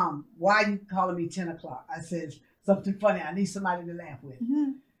 Mom, why are you calling me 10 o'clock? I said, something funny. I need somebody to laugh with.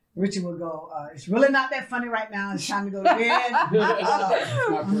 Richard will go, it's really not that funny right now. It's time to go to bed.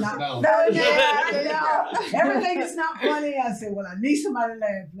 Everything is not funny. I said, well, I need somebody to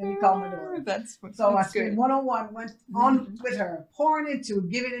laugh. Let me call my daughter. So I spent one-on-one, went on with her, pouring into,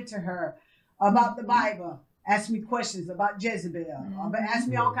 giving it to her about the Bible. Ask me questions about Jezebel. Ask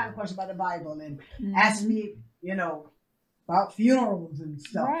me all kinds of questions about the Bible. And ask me, you know, about funerals and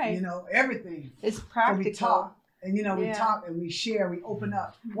stuff. Right. You know, everything. It's practical. So we talk. And, you know, we talk and we share, we open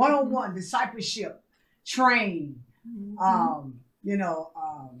up. One-on-one, discipleship, train, you know.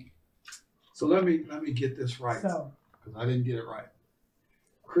 So let me get this right, because I didn't get it right.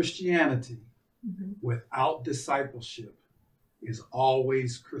 Christianity without discipleship is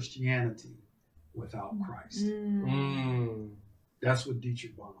always Christianity without Christ. That's what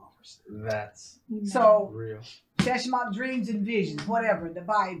Dietrich Bonhoeffer said. That's so real. Teshma, dreams and visions, whatever, the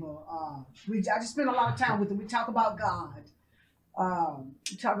Bible. I just spend a lot of time with them. We talk about God.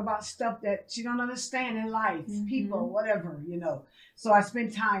 We talk about stuff that she don't understand in life, people, whatever, you know. So I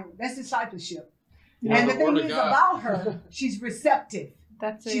spend time. That's discipleship. Yeah, and the thing is about her, she's receptive.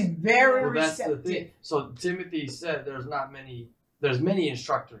 She's very receptive. That's the thing. So Timothy said there's many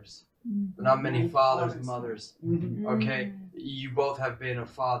instructors, but not many fathers and mothers. Okay? You both have been a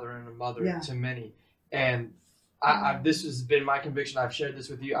father and a mother to many. And this has been my conviction. I've shared this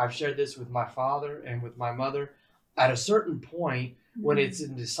with you. I've shared this with my father and with my mother. At a certain point, when it's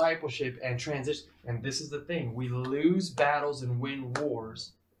in discipleship and transition, and this is the thing, we lose battles and win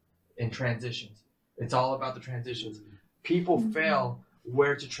wars in transitions. It's all about the transitions. People fail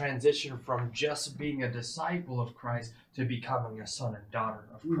where to transition from just being a disciple of Christ to becoming a son and daughter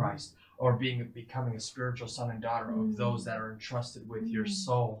of Christ, or becoming a spiritual son and daughter of those that are entrusted with your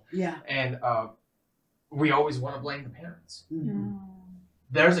soul. And we always want to blame the parents.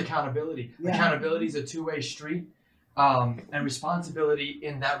 There's accountability. Accountability is a two-way street. And responsibility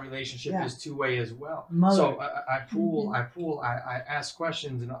in that relationship is two-way as well. So I ask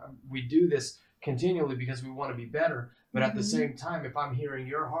questions, and we do this continually because we want to be better. But at the same time, if I'm hearing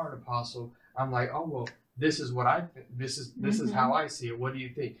your heart, Apostle, I'm like, oh well, this is what I think. This is how I see it. What do you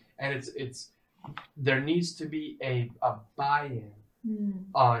think? And it's there needs to be a buy-in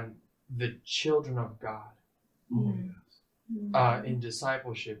on the children of God in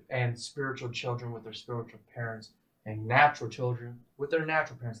discipleship, and spiritual children with their spiritual parents, and natural children with their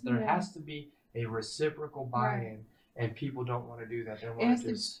natural parents. There has to be a reciprocal buy-in, and people don't want to do that. They want to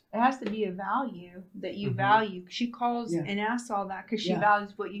just... It has to be a value that you value. She calls and asks all that because she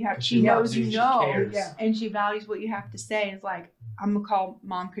values what you have. She knows you know, and she values what you have to say. It's like, I'm going to call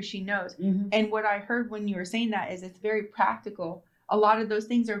Mom because she knows. And what I heard when you were saying that is it's very practical. A lot of those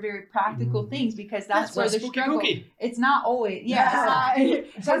things are very practical things because that's where the struggle. It's not always,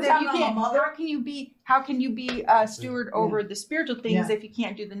 so that you can't. How can you be a steward over the spiritual things if you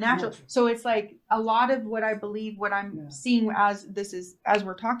can't do the natural? So it's like a lot of what I believe, what I'm seeing as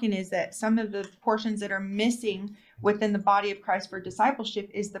we're talking, is that some of the portions that are missing within the body of Christ for discipleship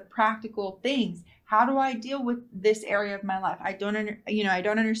is the practical things. How do I deal with this area of my life? I don't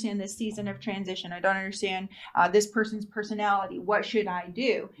understand this season of transition. I don't understand this person's personality. What should I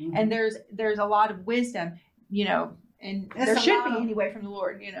do? And there's a lot of wisdom, you know, and there should be anyway from the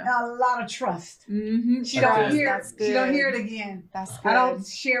Lord, you know. A lot of trust. She don't hear. She don't hear it again. That's good. I don't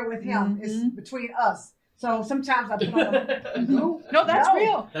share with him. It's between us. So sometimes I put on that's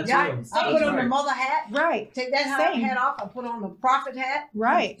real. That's real. I put on the mother hat. Right. Take that hat off. I put on the prophet hat.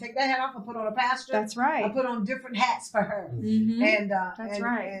 Right. Take that hat off. I put on a pastor. That's right. I put on different hats for her. And that's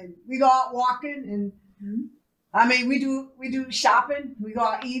right. And we go out walking, and I mean, we do shopping. We go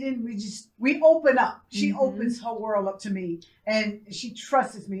out eating. We open up. She opens her world up to me, and she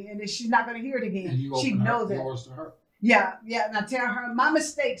trusts me, and she's not going to hear it again. And you she open knows her it. doors to her. Yeah. And I tell her my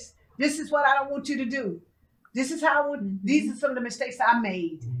mistakes. This is what I don't want you to do. This is how I want. These are some of the mistakes I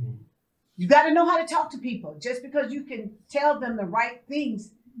made. You got to know how to talk to people. Just because you can tell them the right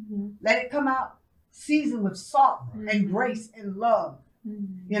things, let it come out seasoned with salt and grace and love.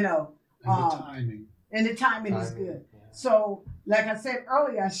 You know, and the timing. And the timing is good. So, like I said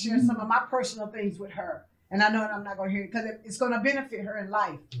earlier, I shared some of my personal things with her. And I know that I'm not going to hear it because it's going to benefit her in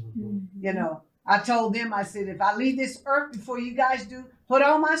life. You know, I told them, I said, if I leave this earth before you guys do, put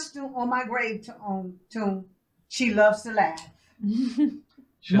on my grave tomb, she loves to laugh.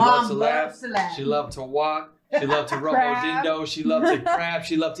 She Mom loves to laugh. She loved to walk. She loved to rub Odindo. She loved to crab.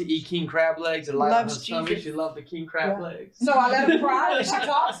 She loved to eat king crab legs and lie on her stomach. She loved the king crab legs. So I let her cry when she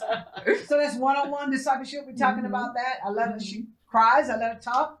talks. So that's one-on-one discipleship. We're talking about that. I let her, she cries. I let her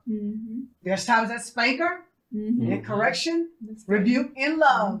talk. There's times I spank her in correction, rebuke in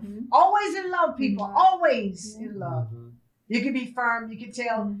love. Always in love, people. Always in love. You can be firm. You can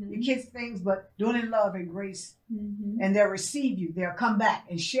tell your kids things, but do it in love and grace. And they'll receive you. They'll come back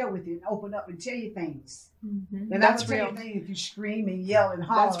and share with you and open up and tell you things. They're not going to tell you things if you scream and yell and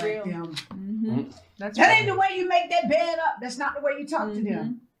holler at them. That ain't the way you make that bed up. That's not the way you talk to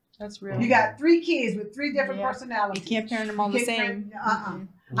them. That's real. You got 3 kids with 3 different personalities. You can't parent them all the same.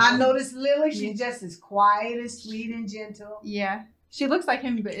 I noticed Lily, she's just as quiet and sweet and gentle. Yeah. She looks like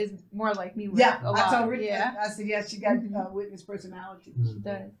him, but is more like me. Yeah, I told Rick. I said, yeah, she got witness personality. She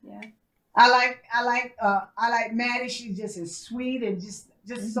does. Yeah. I like Maddie. She's just as sweet and just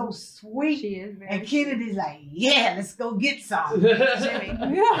so sweet. She is. Very and Kennedy's like, yeah, let's go get some. Jimmy.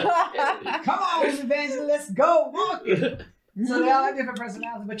 Come on, Evangelist, let's go walk it. So they all have different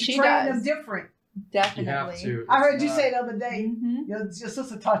personalities, but you train them different. Definitely. You have to. I heard you say the other day, your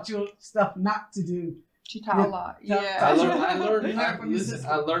sister taught you stuff not to do. She taught a lot. Yeah.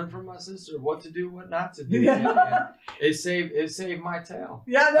 I learned from my sister what to do, what not to do. And it saved my tail.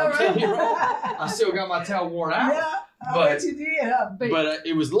 Yeah, no, right? I still got my tail worn out. Yeah, I bet you did. But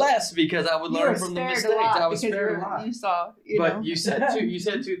it was less because I would learn from the mistakes. I was spared a lot. You saw. You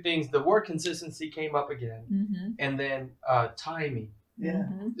said two things. The word consistency came up again, and then timing. Yeah.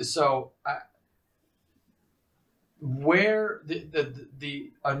 So where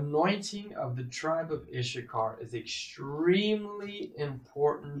the anointing of the tribe of Issachar is extremely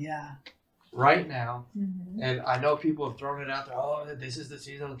important right now. And I know people have thrown it out there, oh, this is the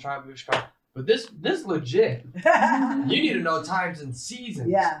season of the tribe of Issachar. But this legit. You need to know times and seasons.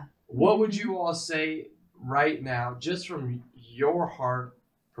 Yeah. What would you all say right now, just from your heart,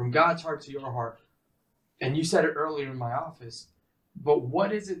 from God's heart to your heart? And you said it earlier in my office, but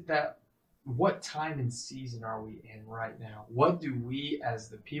what time and season are we in right now? What do we, as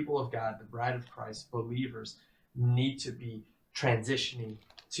the people of God, the bride of Christ, believers, need to be transitioning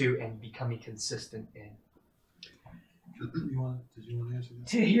to and becoming consistent in? Did you want to answer that?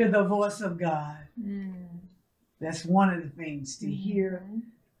 To hear the voice of God. That's one of the things. To hear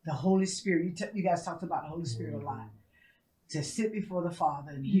the Holy Spirit. You guys talked about the Holy Spirit a lot. To sit before the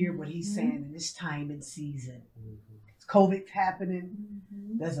Father and hear what He's saying in this time and season. COVID happening.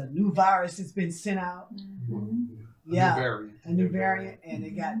 There's a new virus that's been sent out. Yeah, a new variant, and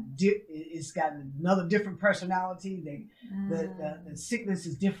it's got another different personality. The sickness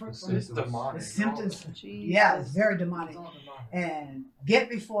is different. It's demonic. The symptoms, it's very demonic. And get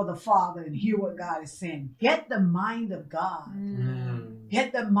before the Father and hear what God is saying. Get the mind of God.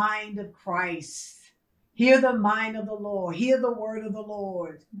 Get the mind of Christ. Hear the mind of the Lord. Hear the word of the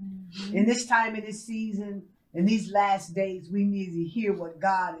Lord. In this time, in this season, in these last days, we need to hear what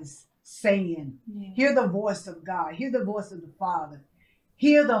God is saying. Hear the voice of God. Hear the voice of the Father.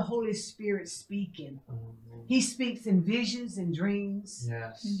 Hear the Holy Spirit speaking. He speaks in visions and dreams.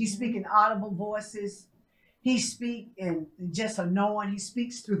 He speaks in audible voices. He speaks in just a knowing. He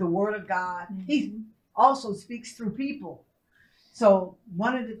speaks through the word of God. He also speaks through people. So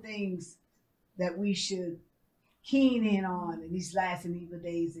one of the things that we should keen in on in these last and evil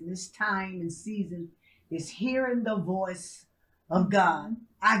days, in this time and season, is hearing the voice of God.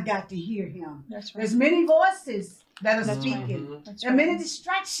 I got to hear Him. That's right. There's many voices that are speaking. There are many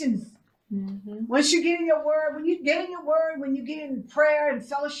distractions. Once you get in your word, when you get in prayer and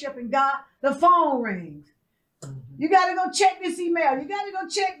fellowship in God, the phone rings. You got to go check this email. You got to go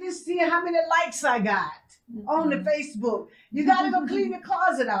check this, see how many likes I got on the Facebook. You got to go clean the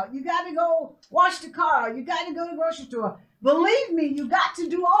closet out. You got to go wash the car. You got to go to the grocery store. Believe me, you got to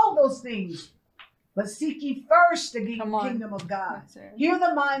do all those things. But seek ye first the kingdom of God. Hear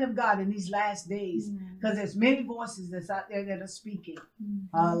the mind of God in these last days. Because there's many voices that's out there that are speaking.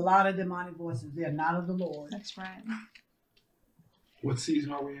 A lot of demonic voices. They're not of the Lord. That's right. What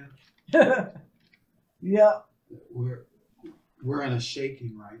season are we in? Yeah. We're in a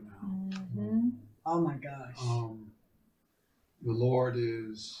shaking right now. Oh my gosh. The Lord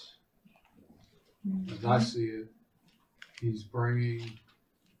is, as I see it, He's bringing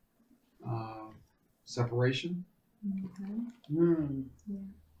separation.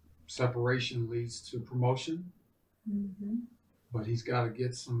 Separation leads to promotion. but he's got to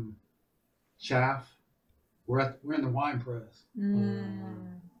get some chaff. We're in the wine press.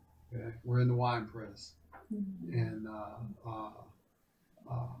 Okay, we're in the wine press, and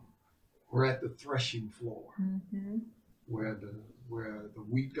we're at the threshing floor, where the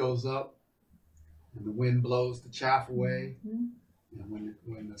wheat goes up, and the wind blows the chaff away, and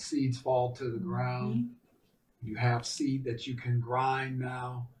when the seeds fall to the ground, you have seed that you can grind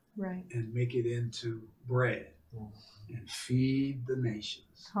now, right, and make it into bread, and feed the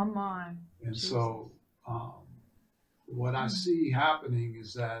nations. Come on. And Jesus. so, what I see happening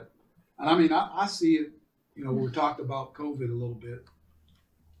is that, and I mean, I see it, you know, we talked about COVID a little bit.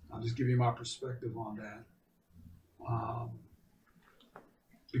 I'll just give you my perspective on that.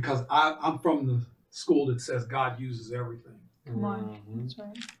 Because I'm from the school that says God uses everything. Come on. That's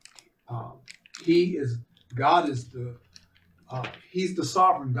right. He's the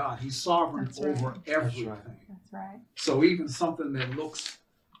sovereign God. He's sovereign That's right. over everything. That's right. So even something that looks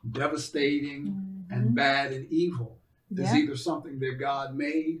devastating and bad and evil is either something that God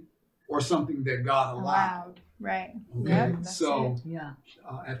made or something that God allowed. Right. Okay? Yep, So Yeah.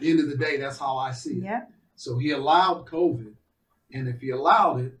 At the end of the day, that's how I see it. Yep. So he allowed COVID, and if he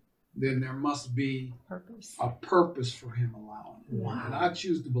allowed it, then there must be Purpose. a purpose for him allowing it. Wow. And I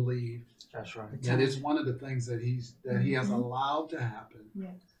choose to believe That's right. that it's one of the things that he has allowed to happen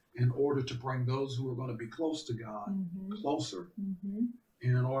Yes. in order to bring those who are going to be close to God closer, and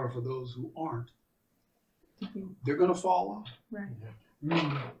in order for those who aren't, they're going to fall off. Right.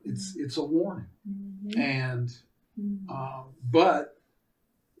 It's a warning, and but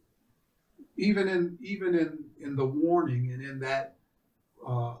even in the warning and in that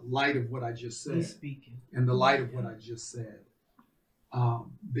light of what I just said, He's speaking. in the light of what I just said,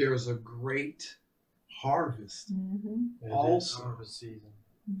 there's a great harvest. Also, harvest season.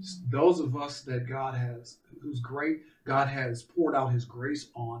 those of us that God has poured out His grace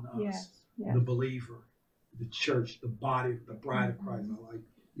on us, Yes. the believer, the church, the body, the bride of Christ.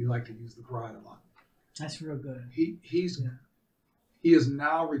 You like to use the bride a lot. That's real good. He is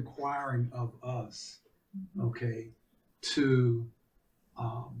now requiring of us, okay, to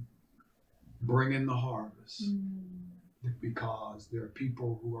bring in the harvest, because there are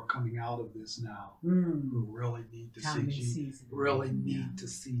people who are coming out of this now who really need to see Jesus. Really need to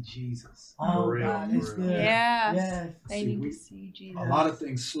see Jesus. Oh, For real, God, for it's real. good. Yes. Yes. They See, need we- to see Jesus. A lot of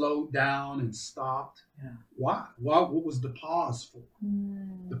things slowed down and stopped. Yeah. Why? What was the pause for?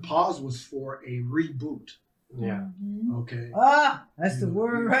 The pause was for a reboot. Yeah. Okay. Ah, that's the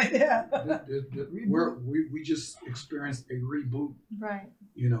word right there. We just experienced a reboot. Right.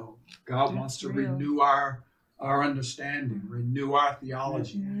 You know, God That's wants to real. renew our understanding, renew our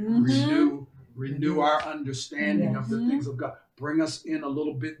theology, Mhm. renew our understanding of the Mhm. things of God. Bring us in a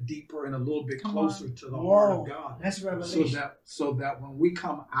little bit deeper and a little bit Come closer on. to the heart Whoa. of God. That's So revelation. that when we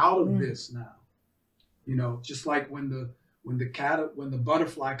come out of this now, you know, just like when the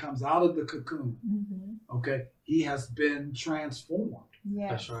butterfly comes out of the cocoon, okay, he has been transformed.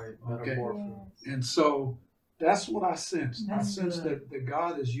 Yes. That's right. Okay. Metamorpho. Yes. And so that's what I sense. I That's sense good. that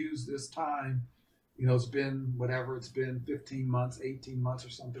God has used this time, you know, it's been 15 months, 18 months or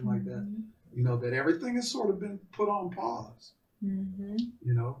something like that, you know, that everything has sort of been put on pause, you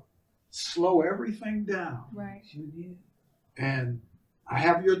know, slow everything down. Right. Sure did. And I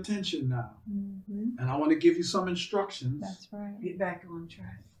have your attention now, and I want to give you some instructions. That's right. Get back on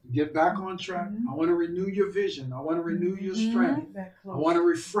track. Get back on track. I want to renew your vision. I want to renew your strength. Get back I close. want to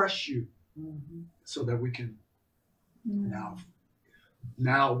refresh you Mhm. so that we can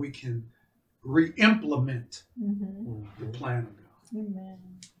now we can re-implement the plan of God. Amen.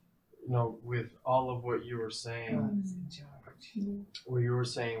 You know, with all of what you were saying, God is in charge. what you were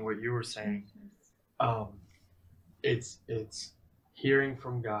saying, it's hearing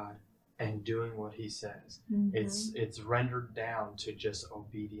from God and doing what He says. It's rendered down to just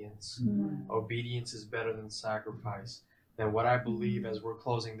obedience. Obedience is better than sacrifice. And what I believe as we're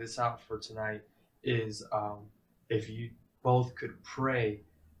closing this out for tonight is if you both could pray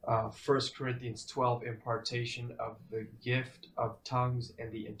 1 Corinthians 12, impartation of the gift of tongues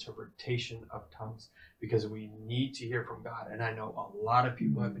and the interpretation of tongues, because we need to hear from God. And I know a lot of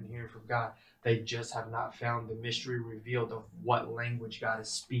people have been hearing from God. They just have not found the mystery revealed of what language God is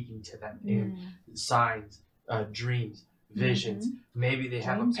speaking to them in signs, dreams, visions. Maybe they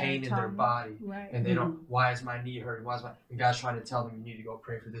have Dreams a are pain in their tongue. body. Right. And they don't, why is my knee hurting? And God's trying to tell them, you need to go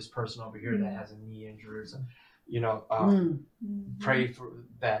pray for this person over here that has a knee injury or something. You know, pray for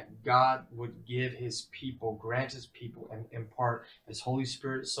that God would give His people, grant His people, and impart as Holy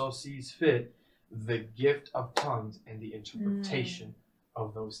Spirit so sees fit, the gift of tongues and the interpretation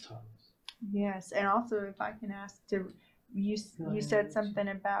of those tongues. Yes, and also if I can ask to, you said something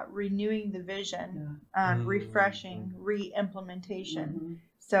about renewing the vision, refreshing, re-implementation.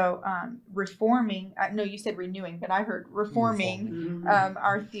 So reforming, no, you said renewing, but I heard reforming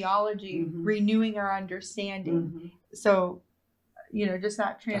our theology, renewing our understanding. So, just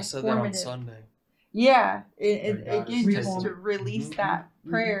not transformative. I said that on Sunday. Yeah, again, just to release that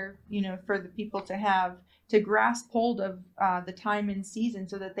prayer, for the people to grasp hold of the time and season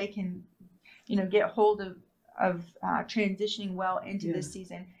so that they can, get hold of transitioning well into this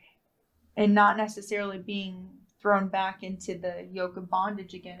season and not necessarily being thrown back into the yoke of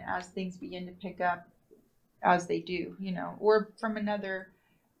bondage again as things begin to pick up as they do, or from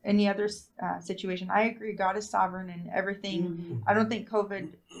any other situation. I agree. God is sovereign and everything. I don't think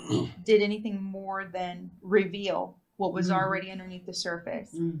COVID did anything more than reveal what was already underneath the surface.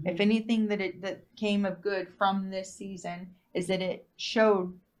 If anything that came of good from this season is that it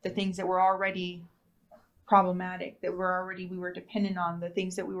showed the things that were already problematic, that we were dependent on, the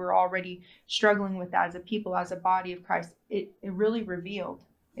things that we were already struggling with as a people, as a body of Christ. It really revealed.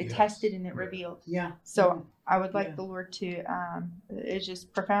 It tested and it revealed. Yeah. So I would like the Lord to, it's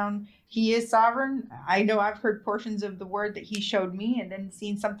just profound. He is sovereign. I know I've heard portions of the word that he showed me and then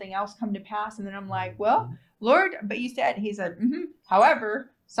seen something else come to pass. And then I'm like, well, Lord, but you said, he said,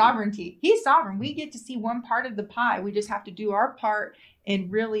 however, sovereignty. He's sovereign. We get to see one part of the pie. We just have to do our part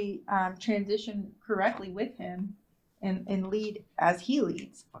and really transition correctly with him and lead as he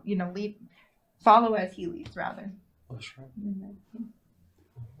leads, follow as he leads rather. That's right.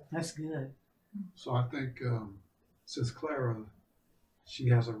 That's good. So I think since Clara, she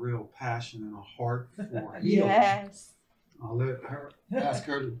has a real passion and a heart for healing. Yes. I'll ask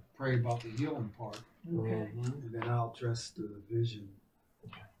her to pray about the healing part. Okay. And then I'll address the vision,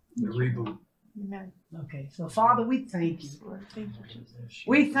 the reboot. Amen. Okay, so Father, we thank you.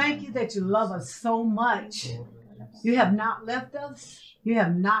 We thank you that you love us so much. You have not left us. You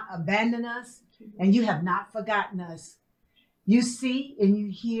have not abandoned us. And you have not forgotten us. You see and you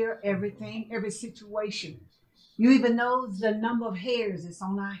hear everything, every situation. You even know the number of hairs that's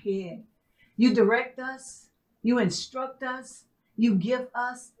on our head. You direct us. You instruct us. You give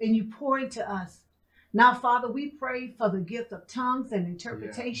us and you pour into us. Now, Father, we pray for the gift of tongues and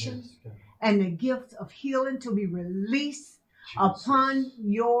interpretation. And the gift of healing to be released upon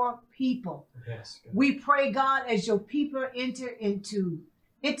your people. We pray, God, as your people enter into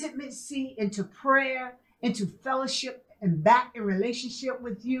intimacy, into prayer, into fellowship, and back in relationship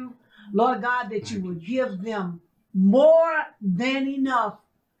with you, Lord God, that you will give them more than enough.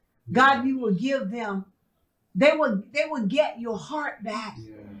 God, you will give them, they will get your heart back.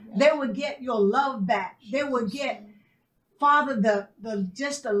 They will get your love back. They will get, Father, the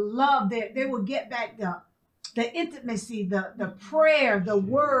love that they will get back the intimacy, the prayer, the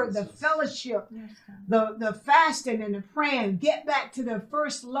word, the fellowship, the fasting and the praying. Get back to their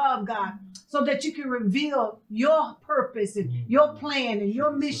first love, God, so that you can reveal your purpose and your plan and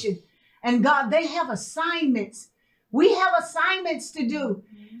your mission. And God, they have assignments. We have assignments to do.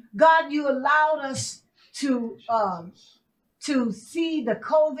 God, you allowed us to see the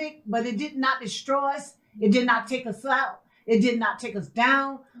COVID, but it did not destroy us. It did not take us out. It did not take us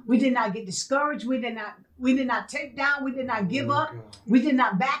down. We did not get discouraged. We did not take down. We did not give up. We did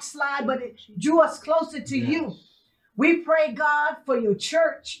not backslide, but it drew us closer to you. We pray, God, for your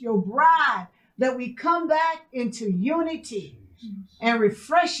church, your bride, that we come back into unity and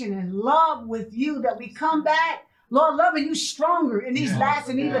refreshing and love with you, that we come back, Lord, loving you stronger in these last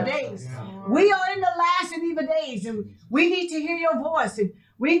and evil days. We are in the last and evil days, and we need to hear your voice, and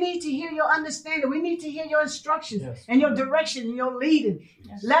we need to hear your understanding. We need to hear your instructions and your direction and your leading.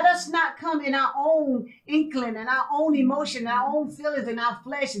 Let us not come in our own inkling and our own emotion, our own feelings and our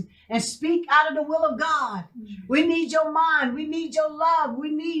flesh and speak out of the will of God. We need your mind. We need your love. We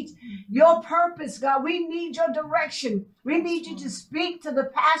need your purpose, God. We need your direction. We need you to speak to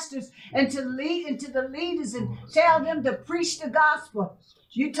the pastors and to lead into the leaders and tell them to preach the gospel.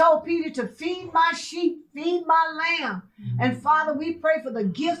 You told Peter to feed my sheep, feed my lamb. And Father, we pray for the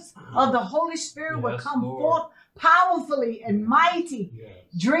gifts of the Holy Spirit will come forth powerfully and mighty.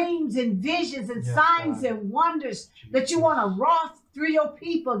 Dreams and visions and signs and wonders that you want to wrought through your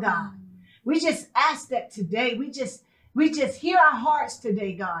people, God. We just ask that today. We just hear our hearts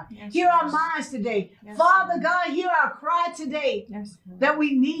today, God. Hear our minds today. Father God, hear our cry today that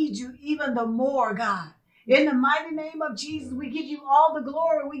we need you even the more, God. In the mighty name of Jesus, we give you all the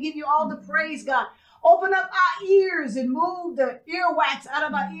glory. We give you all the praise, God. Open up our ears and move the earwax out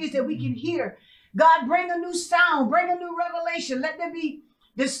of our ears that we can hear. God, bring a new sound. Bring a new revelation. Let there be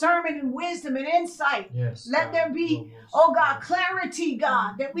discernment and wisdom and insight. Yes, Let there be, oh God, clarity,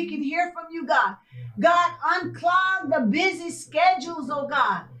 God, that we can hear from you, God. God, unclog the busy schedules, oh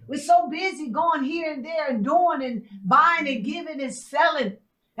God. We're so busy going here and there and doing and buying and giving and selling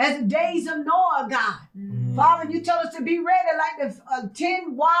as the days of Noah, God. Father, you tell us to be ready like the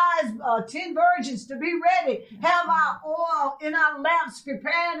 10 virgins to be ready. Have our oil in our lamps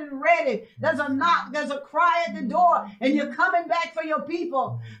prepared and ready. There's a knock, there's a cry at the door, and you're coming back for your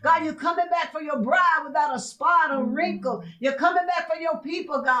people. God, you're coming back for your bride without a spot or wrinkle. You're coming back for your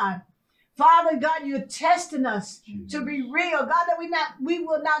people, God. Father God, you're testing us to be real. God, that we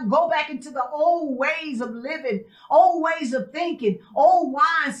will not go back into the old ways of living, old ways of thinking, old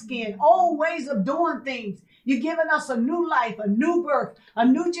wineskin, old ways of doing things. You're giving us a new life, a new birth, a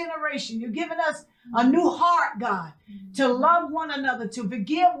new generation. You're giving us a new heart, God, to love one another, to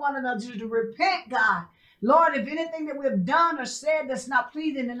forgive one another, to repent, God. Lord, if anything that we've done or said that's not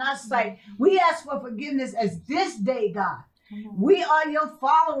pleasing in our sight, we ask for forgiveness as this day, God. We are your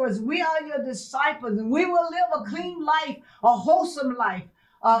followers. We are your disciples, and we will live a clean life, a wholesome life,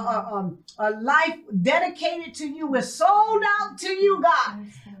 a life dedicated to you. We're sold out to you, God.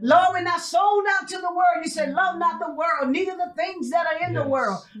 Lord, we're not sold out to the world. You said, love not the world, neither the things that are in the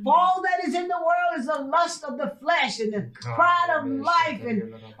world. For all that is in the world is the lust of the flesh and the pride of life.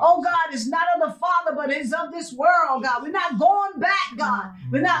 And, oh God, it's not of the Father, but it's of this world, God. We're not going back, God.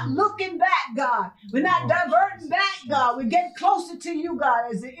 We're not looking back, God. We're not diverting back, God. We're getting closer to you,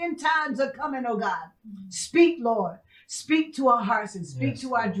 God, as the end times are coming, oh God. Speak, Lord. Speak to our hearts and speak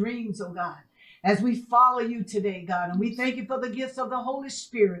to our dreams, oh God, as we follow you today, God. And we thank you for the gifts of the Holy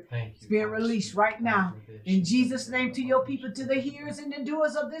Spirit. It's being released right now. In Jesus' name, to your people, to the hearers and the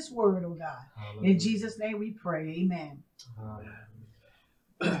doers of this word, oh God. In Jesus' name we pray. Amen.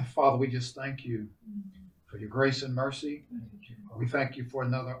 Father, we just thank you for your grace and mercy. We thank you for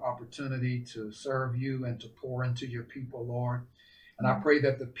another opportunity to serve you and to pour into your people, Lord. And I pray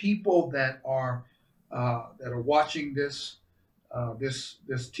that the people that are watching this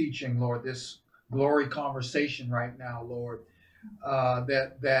teaching, Lord, this glory conversation right now, Lord,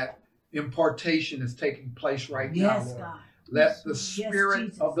 that impartation is taking place right now, Lord. God. Let the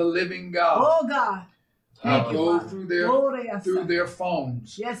Spirit of the living God, oh God, go through their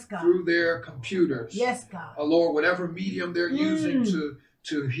phones, yes, God, through their computers, yes, God, Lord, whatever medium they're using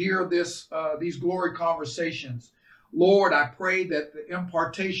to hear these glory conversations, Lord, I pray that the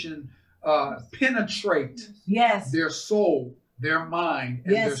impartation penetrate their soul, their mind,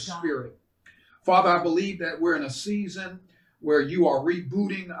 and their spirit. Father, I believe that we're in a season where you are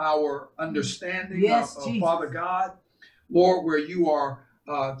rebooting our understanding of Father God, Lord, where you are,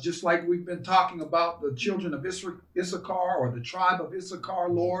 just like we've been talking about the children of Issachar or the tribe of Issachar,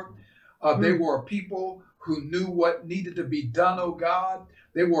 Lord. They were a people who knew what needed to be done, oh God.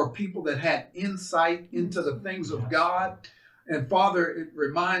 They were people that had insight into the things of God. And Father, it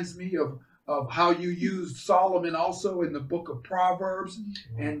reminds me of how you used Solomon also in the book of Proverbs.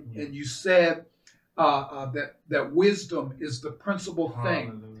 And you said that wisdom is the principal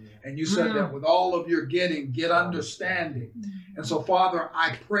thing. And you said that with all of your getting, get understanding. And so, Father,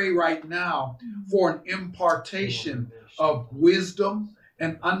 I pray right now for an impartation of wisdom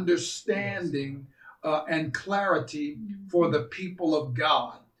and understanding and clarity for the people of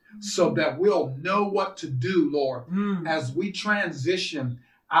God, so that we'll know what to do, Lord, as we transition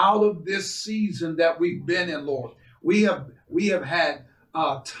out of this season that we've been in, Lord. We have had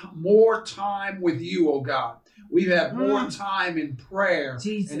more time with you, oh God. We've had more time in prayer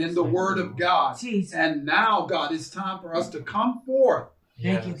and in the Word of God. And now, God, it's time for us to come forth.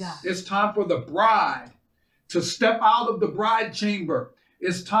 Thank you, God. It's time for the bride to step out of the bride chamber.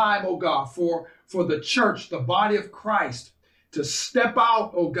 It's time, oh God, for the church, the body of Christ, to step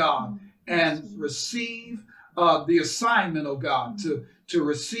out, oh God, and receive the assignment, oh God, to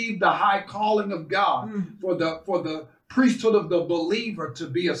receive the high calling of God, for the priesthood of the believer to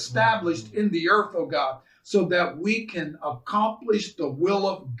be established in the earth, oh God, so that we can accomplish the will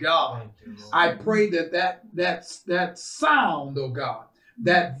of God. I pray that sound, oh God,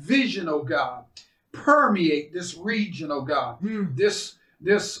 that vision, oh God, permeate this region, oh God, this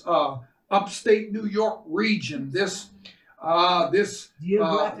upstate New York region, this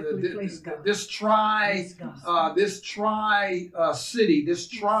tri-city, this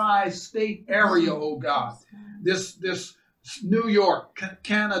tri-state area, oh God, this New York,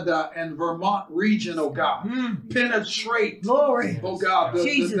 Canada, and Vermont region, oh God, penetrate, glory, oh God,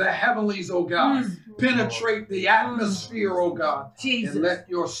 the heavenlies, oh God, penetrate the atmosphere, oh God, and let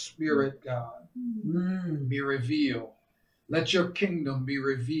your Spirit, God, be revealed. Let your kingdom be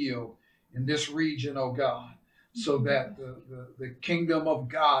revealed in this region, oh God, so that the kingdom of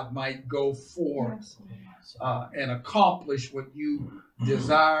God might go forth and accomplish what you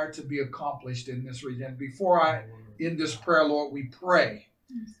desire to be accomplished in this region. Before I end this prayer, Lord, we pray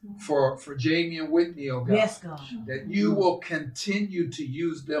for Jamie and Whitney, oh God, yes, God, that you will continue to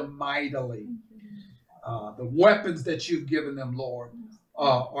use them mightily. The weapons that you've given them, Lord,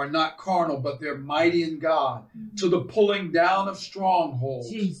 are not carnal, but they're mighty in God, to the pulling down of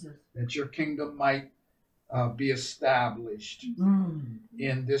strongholds, Jesus, that your kingdom might be established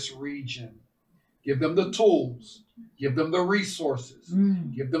in this region. Give them the tools, give them the resources,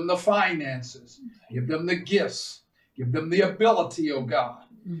 give them the finances, give them the gifts, give them the ability, oh God,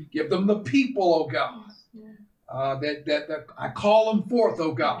 give them the people, oh God. That I call them forth,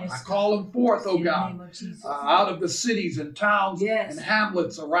 oh God. Yes, I call them forth, oh in the God, name of Jesus. out of the cities and towns Yes. and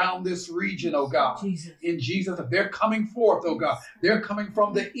hamlets around this region, oh God. Jesus. In Jesus, they're coming forth, oh God. They're coming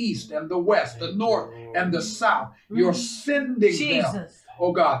from the east and the west, the north and the south. You're sending them, Jesus.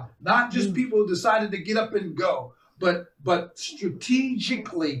 oh God. Not just people who decided to get up and go, but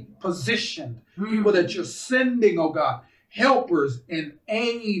strategically positioned people that you're sending, oh God. Helpers and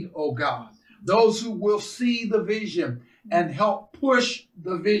aid, oh God. Those who will see the vision and help push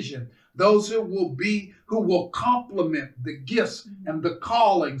the vision. Those who will complement the gifts and the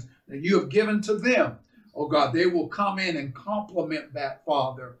callings that you have given to them. Oh God, they will come in and complement that,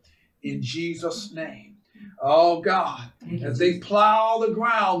 Father, in Jesus' name. Oh God, as they plow the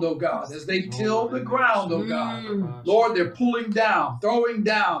ground, oh God, as they till the ground, oh God, Lord, they're pulling down, throwing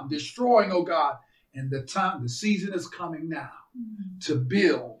down, destroying, oh God. And the season is coming now to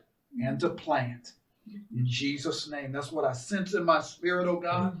build and to plant. In Jesus' name. That's what I sense in my spirit, oh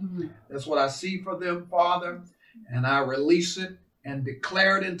God. That's what I see for them, Father. And I release it and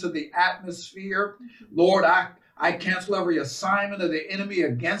declare it into the atmosphere. Lord, I cancel every assignment of the enemy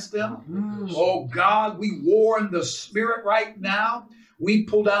against them. Oh God, we war in the spirit right now. We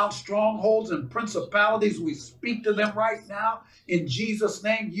pull down strongholds and principalities. We speak to them right now. In Jesus'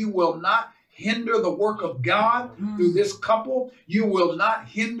 name, you will not hinder the work of God through this couple. You will not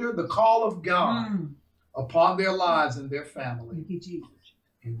hinder the call of God upon their lives and their family. Thank you, Jesus.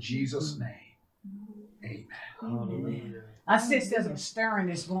 In Jesus' name, amen. I sense there's a stirring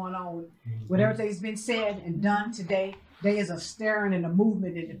that's going on with everything that's been said and done today. There is a stirring and a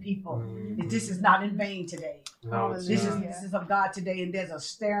movement in the people. This is not in vain today. No, this is of God today, and there's a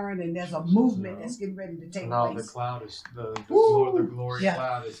stirring and there's a movement that's getting ready to take no, place. the cloud is the glory Yeah.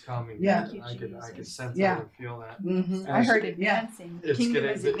 cloud is coming. Yeah. I could sense Yeah. that and feel that. Mm-hmm. I heard advancing. It's Kingdom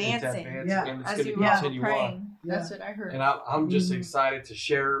gonna is it's advancing. advancing Yeah. and it's As gonna you were all continue praying, on. that's what I heard. And I'm just excited to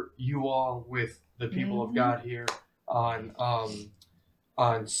share you all with the people of God here on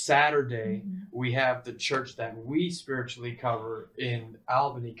Saturday. We have the church that we spiritually cover in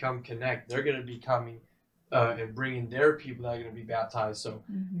Albany, Come Connect. They're going to be coming and bringing their people that are going to be baptized. So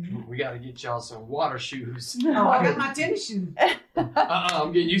we got to get y'all some water shoes. Oh, I got my tennis shoes.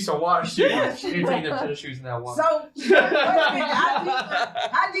 I'm getting you some water shoes. You're taking them tennis shoes in that water. So, wait a minute,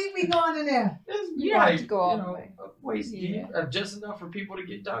 how deep we going in there? You don't have to go all the way. Waist deep, just enough for people to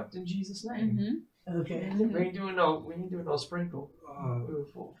get dunked in Jesus' name. Okay. We ain't doing no sprinkle.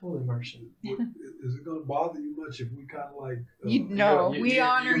 Full immersion. Is it going to bother you much if we kind of like... we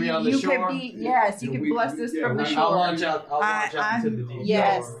honor you. You could be, yes, you could bless us from the shore. I'll launch out into the deep.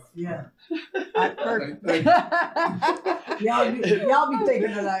 Yes. Yeah. Perfect. Y'all be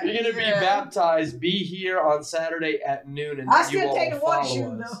taking it like... You're going to be baptized. Be here on Saturday at noon. And I you still all take the water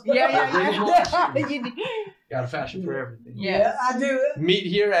follow shoes us. though. Yeah. Got a fashion for everything. Yeah, I do it. Meet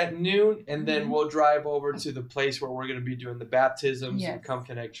here at noon, and then we'll drive over to the place where we're going to be doing the baptisms and Come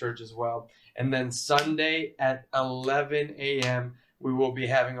Connect Church as well. And then Sunday at 11 a.m., we will be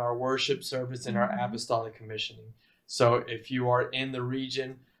having our worship service and our apostolic commissioning. So if you are in the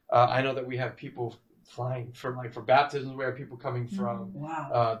region, I know that we have people flying for baptisms. We have people coming from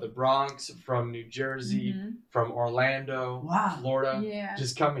the Bronx, from New Jersey, from Orlando, Florida,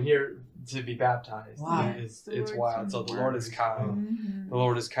 just coming here to be baptized. It's wild. So the Lord is kind. The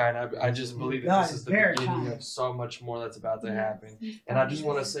Lord is kind. I just believe that this is the beginning of so much more that's about to happen. And I just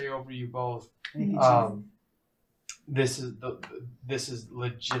want to say over you both, this is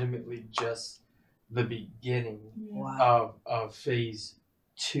legitimately just the beginning of phase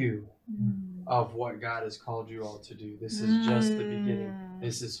 2 of what God has called you all to do. This is just the beginning.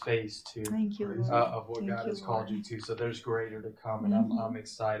 This is phase 2 of what God has called you to. So there's greater to come, and I'm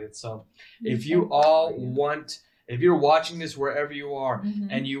excited. So if you all want, if you're watching this wherever you are,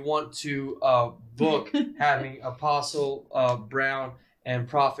 and you want to book having Apostle Brown and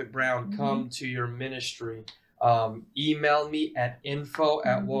Prophet Brown come to your ministry, email me at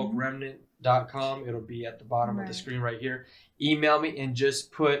info@wokeremnant.com. browns.com. It'll be at the bottom of the screen right here. Email me and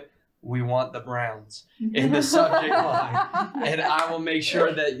just put "We want the Browns" in the subject line, and I will make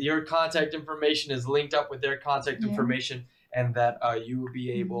sure that your contact information is linked up with their contact information, and that you will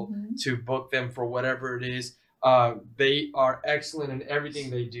be able to book them for whatever it is. They are excellent in everything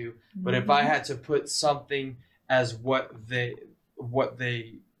they do, but if I had to put something as what they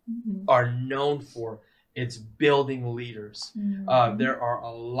are known for, it's building leaders. There are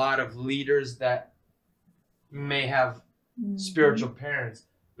a lot of leaders that may have spiritual parents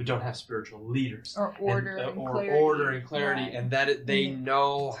but don't have spiritual leaders or order and clarity, and that they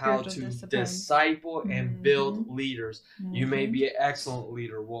know how to disciple and build leaders. You may be an excellent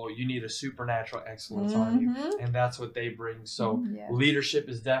leader. Well, you need a supernatural excellence on you, and that's what they bring. So leadership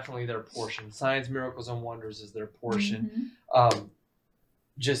is definitely their portion. Signs, miracles, and wonders is their portion.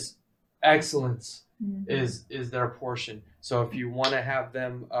 Just excellence is their portion. So if you want to have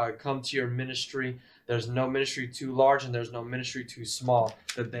them come to your ministry, there's no ministry too large and there's no ministry too small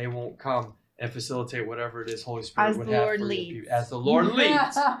that they won't come and facilitate whatever it is Holy Spirit would have for you. As the Lord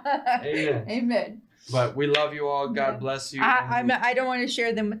leads. Amen. Amen. But we love you all. God bless you. I don't want to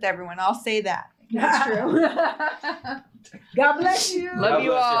share them with everyone. I'll say that. That's true. God bless you. Love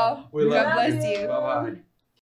you all. We love God bless you. Bye-bye.